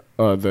where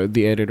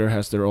the editor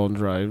has their own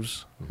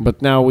drives,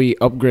 but now we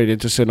upgraded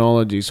to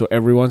Synology, so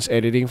everyone's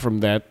editing from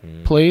that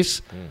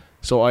place.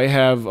 So I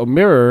have a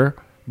mirror,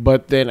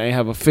 but then I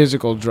have a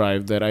physical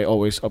drive that I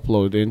always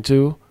upload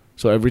into.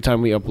 So every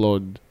time we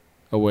upload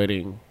a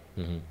wedding,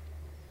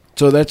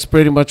 so that's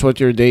pretty much what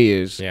your day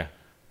is. Yeah,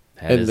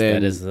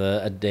 that is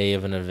a day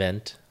of an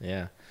event.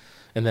 Yeah,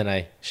 and then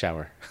I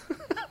shower.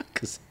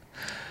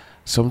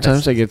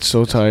 Sometimes I get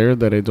so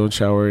tired that I don't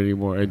shower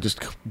anymore. I just.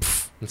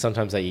 And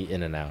sometimes I eat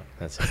in and out.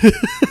 That's it.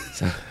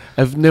 So.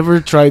 I've never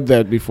tried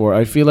that before.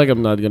 I feel like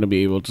I'm not going to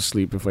be able to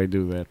sleep if I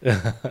do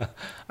that.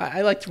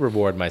 I like to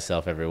reward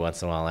myself every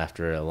once in a while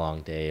after a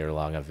long day or a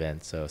long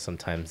event. So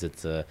sometimes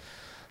it's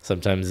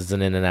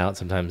an in and out.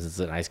 Sometimes it's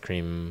an ice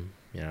cream.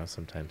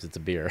 Sometimes it's a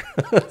beer.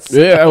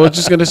 Yeah, I was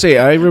just going to say,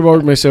 I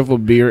reward myself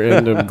with beer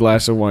and a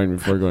glass of wine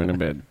before going to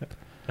bed.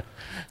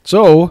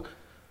 So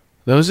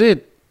that was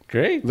it.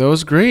 Great. That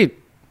was great.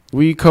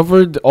 We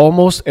covered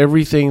almost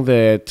everything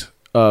that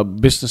a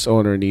business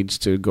owner needs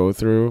to go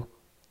through,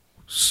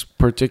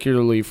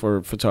 particularly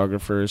for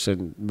photographers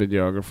and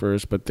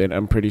videographers. But then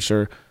I'm pretty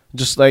sure,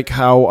 just like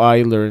how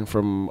I learned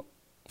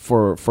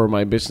for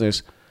my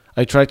business,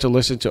 I try to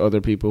listen to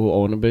other people who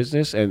own a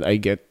business, and I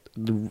get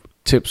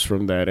tips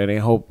from that. And I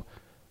hope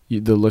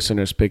the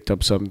listeners picked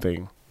up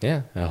something.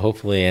 Yeah,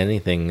 hopefully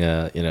anything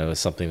is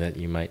something that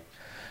you might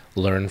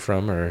learn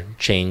from or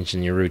change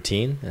in your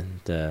routine.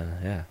 And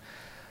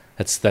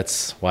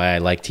that's why I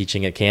like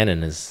teaching at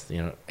Canon, is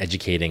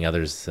educating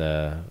others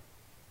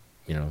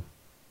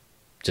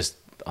just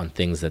on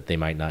things that they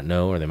might not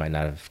know or they might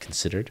not have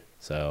considered.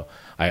 So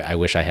I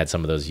wish I had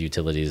some of those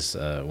utilities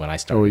when I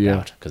started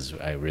out, because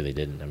I really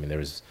didn't. I mean, there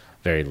was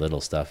very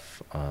little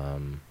stuff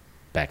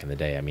back in the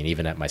day. I mean,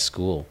 even at my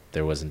school,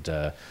 there wasn't.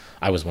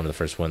 I was one of the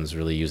first ones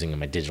really using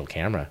my digital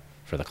camera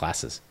for the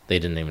classes. They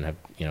didn't even have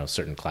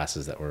certain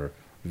classes that were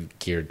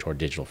geared toward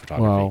digital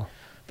photography,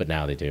 but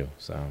now they do.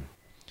 So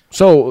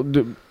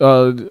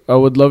I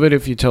would love it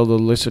if you tell the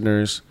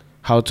listeners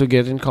how to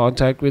get in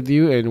contact with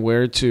you and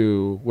where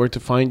to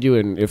find you,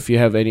 and if you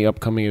have any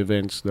upcoming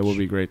events, that would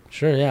be great.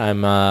 Sure, yeah,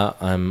 I'm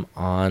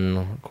on,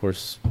 of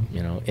course,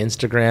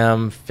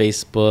 Instagram,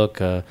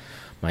 Facebook.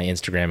 My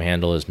Instagram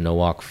handle is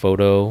Nowak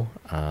Photo.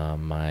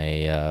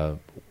 My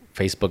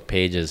Facebook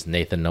page is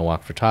Nathan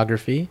Nowak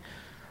Photography.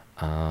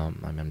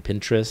 I'm on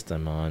Pinterest.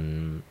 I'm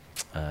on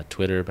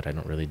Twitter, but I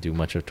don't really do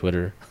much of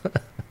Twitter.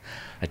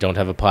 I don't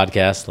have a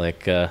podcast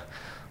like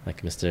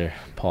Mr.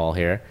 Paul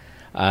here.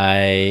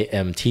 I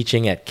am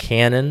teaching at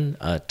Canon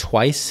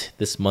twice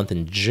this month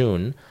in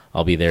June.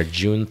 I'll be there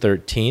June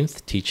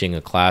 13th, teaching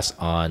a class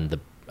on the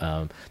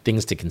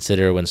things to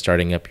consider when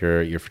starting up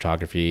your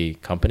photography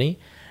company.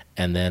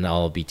 And then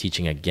I'll be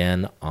teaching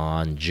again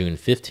on June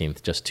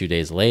 15th, just 2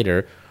 days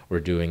later. We're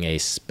doing a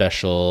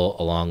special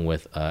along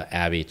with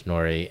Abby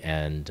Tenori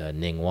and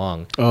Ning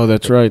Wang. Oh,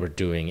 that's right. We're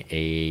doing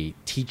a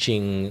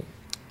teaching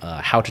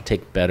how to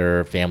take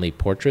better family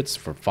portraits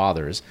for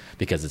fathers,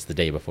 because it's the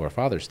day before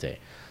Father's Day.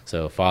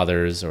 So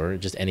fathers or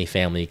just any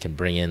family can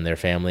bring in their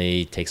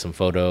family, take some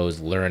photos,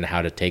 learn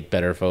how to take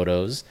better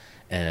photos.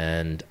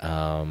 And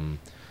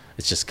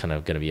it's just kind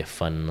of going to be a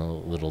fun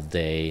little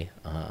day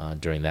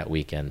during that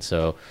weekend.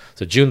 So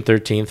June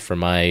 13th for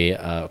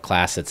my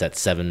class, it's at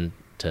 7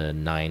 to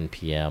 9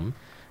 p.m.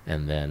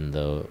 And then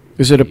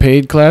Is it a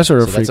paid class or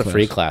a free class? That's a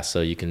free class.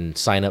 So you can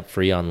sign up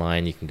free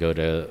online. You can go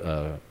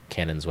to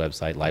Canon's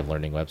website, Live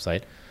Learning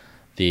website.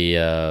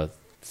 The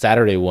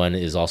Saturday one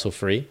is also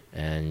free,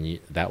 and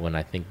that one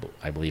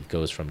I believe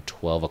goes from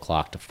 12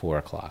 o'clock to 4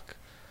 o'clock.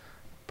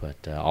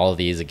 But all of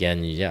these,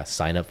 again,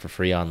 sign up for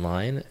free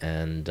online,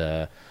 and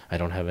I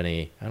don't have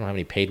any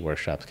paid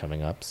workshops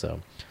coming up,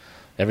 so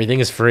everything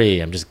is free.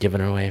 I'm just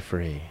giving it away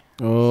free.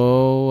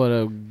 Oh, what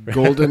a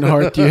golden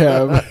heart you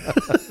have!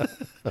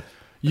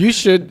 You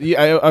should.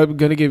 I'm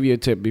gonna give you a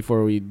tip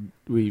before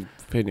we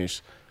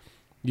finish.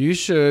 You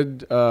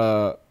should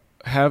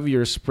have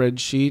your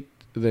spreadsheet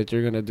that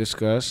you're gonna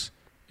discuss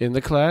in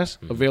the class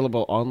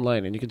available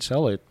online, and you can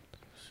sell it.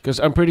 Because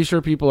I'm pretty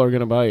sure people are going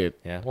to buy it.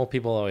 Yeah, well,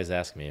 people always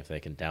ask me if they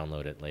can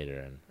download it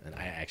later, and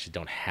I actually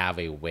don't have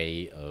a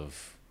way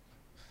of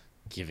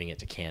giving it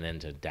to Canon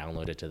to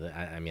download it to the...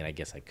 I mean, I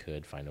guess I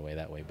could find a way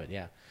that way, but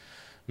yeah.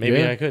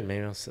 Maybe I could.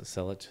 Maybe I'll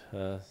sell it.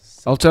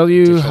 I'll tell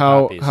you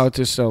how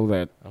to sell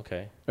that.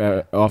 Okay.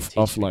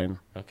 Offline.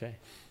 Okay.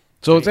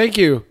 So great. Thank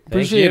you.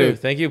 Appreciate it.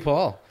 Thank you,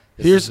 Paul.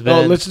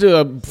 Let's do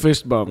a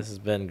fist bump. This has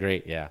been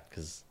great, yeah,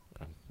 because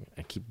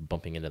I keep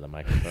bumping into the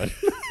microphone.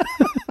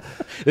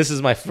 This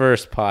is my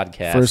first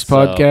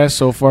podcast.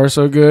 So far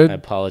so good. I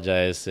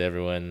apologize to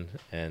everyone,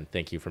 and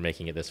thank you for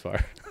making it this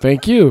far.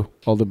 Thank you.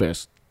 All the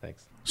best.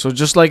 Thanks. So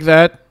just like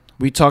that,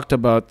 we talked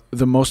about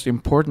the most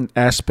important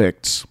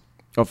aspects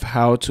of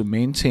how to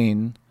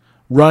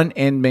run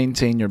and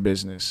maintain your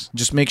business.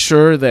 Just make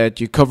sure that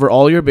you cover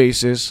all your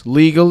bases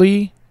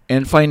legally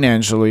and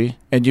financially,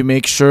 and you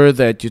make sure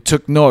that you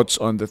took notes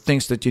on the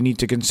things that you need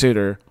to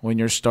consider when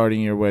you're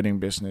starting your wedding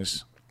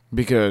business.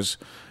 Because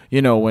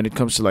when it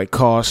comes to like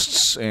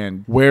costs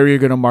and where you're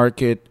going to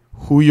market,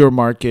 who your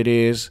market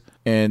is,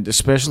 and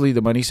especially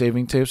the money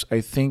saving tips,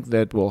 I think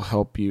that will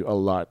help you a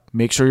lot.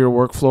 Make sure your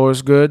workflow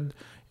is good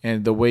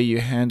and the way you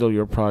handle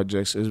your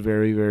projects is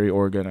very, very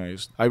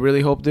organized. I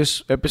really hope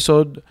this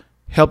episode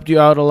helped you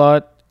out a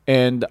lot,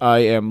 and I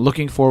am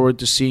looking forward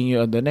to seeing you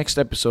on the next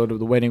episode of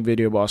the Wedding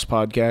Video Boss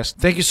podcast.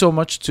 Thank you so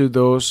much to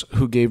those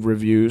who gave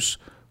reviews,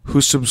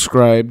 who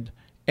subscribed,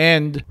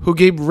 and who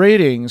gave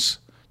ratings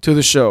to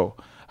the show.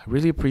 I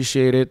really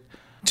appreciate it.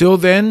 Till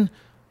then,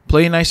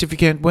 play nice if you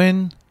can't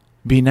win.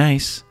 Be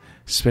nice,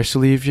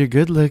 especially if you're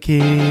good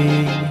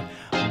looking.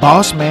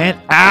 Boss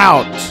man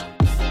out.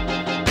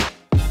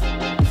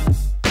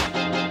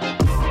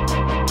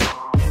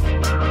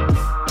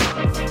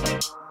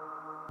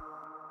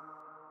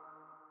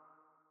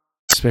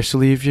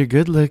 Especially if you're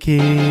good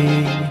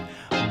looking.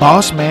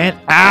 Boss man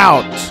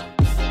out.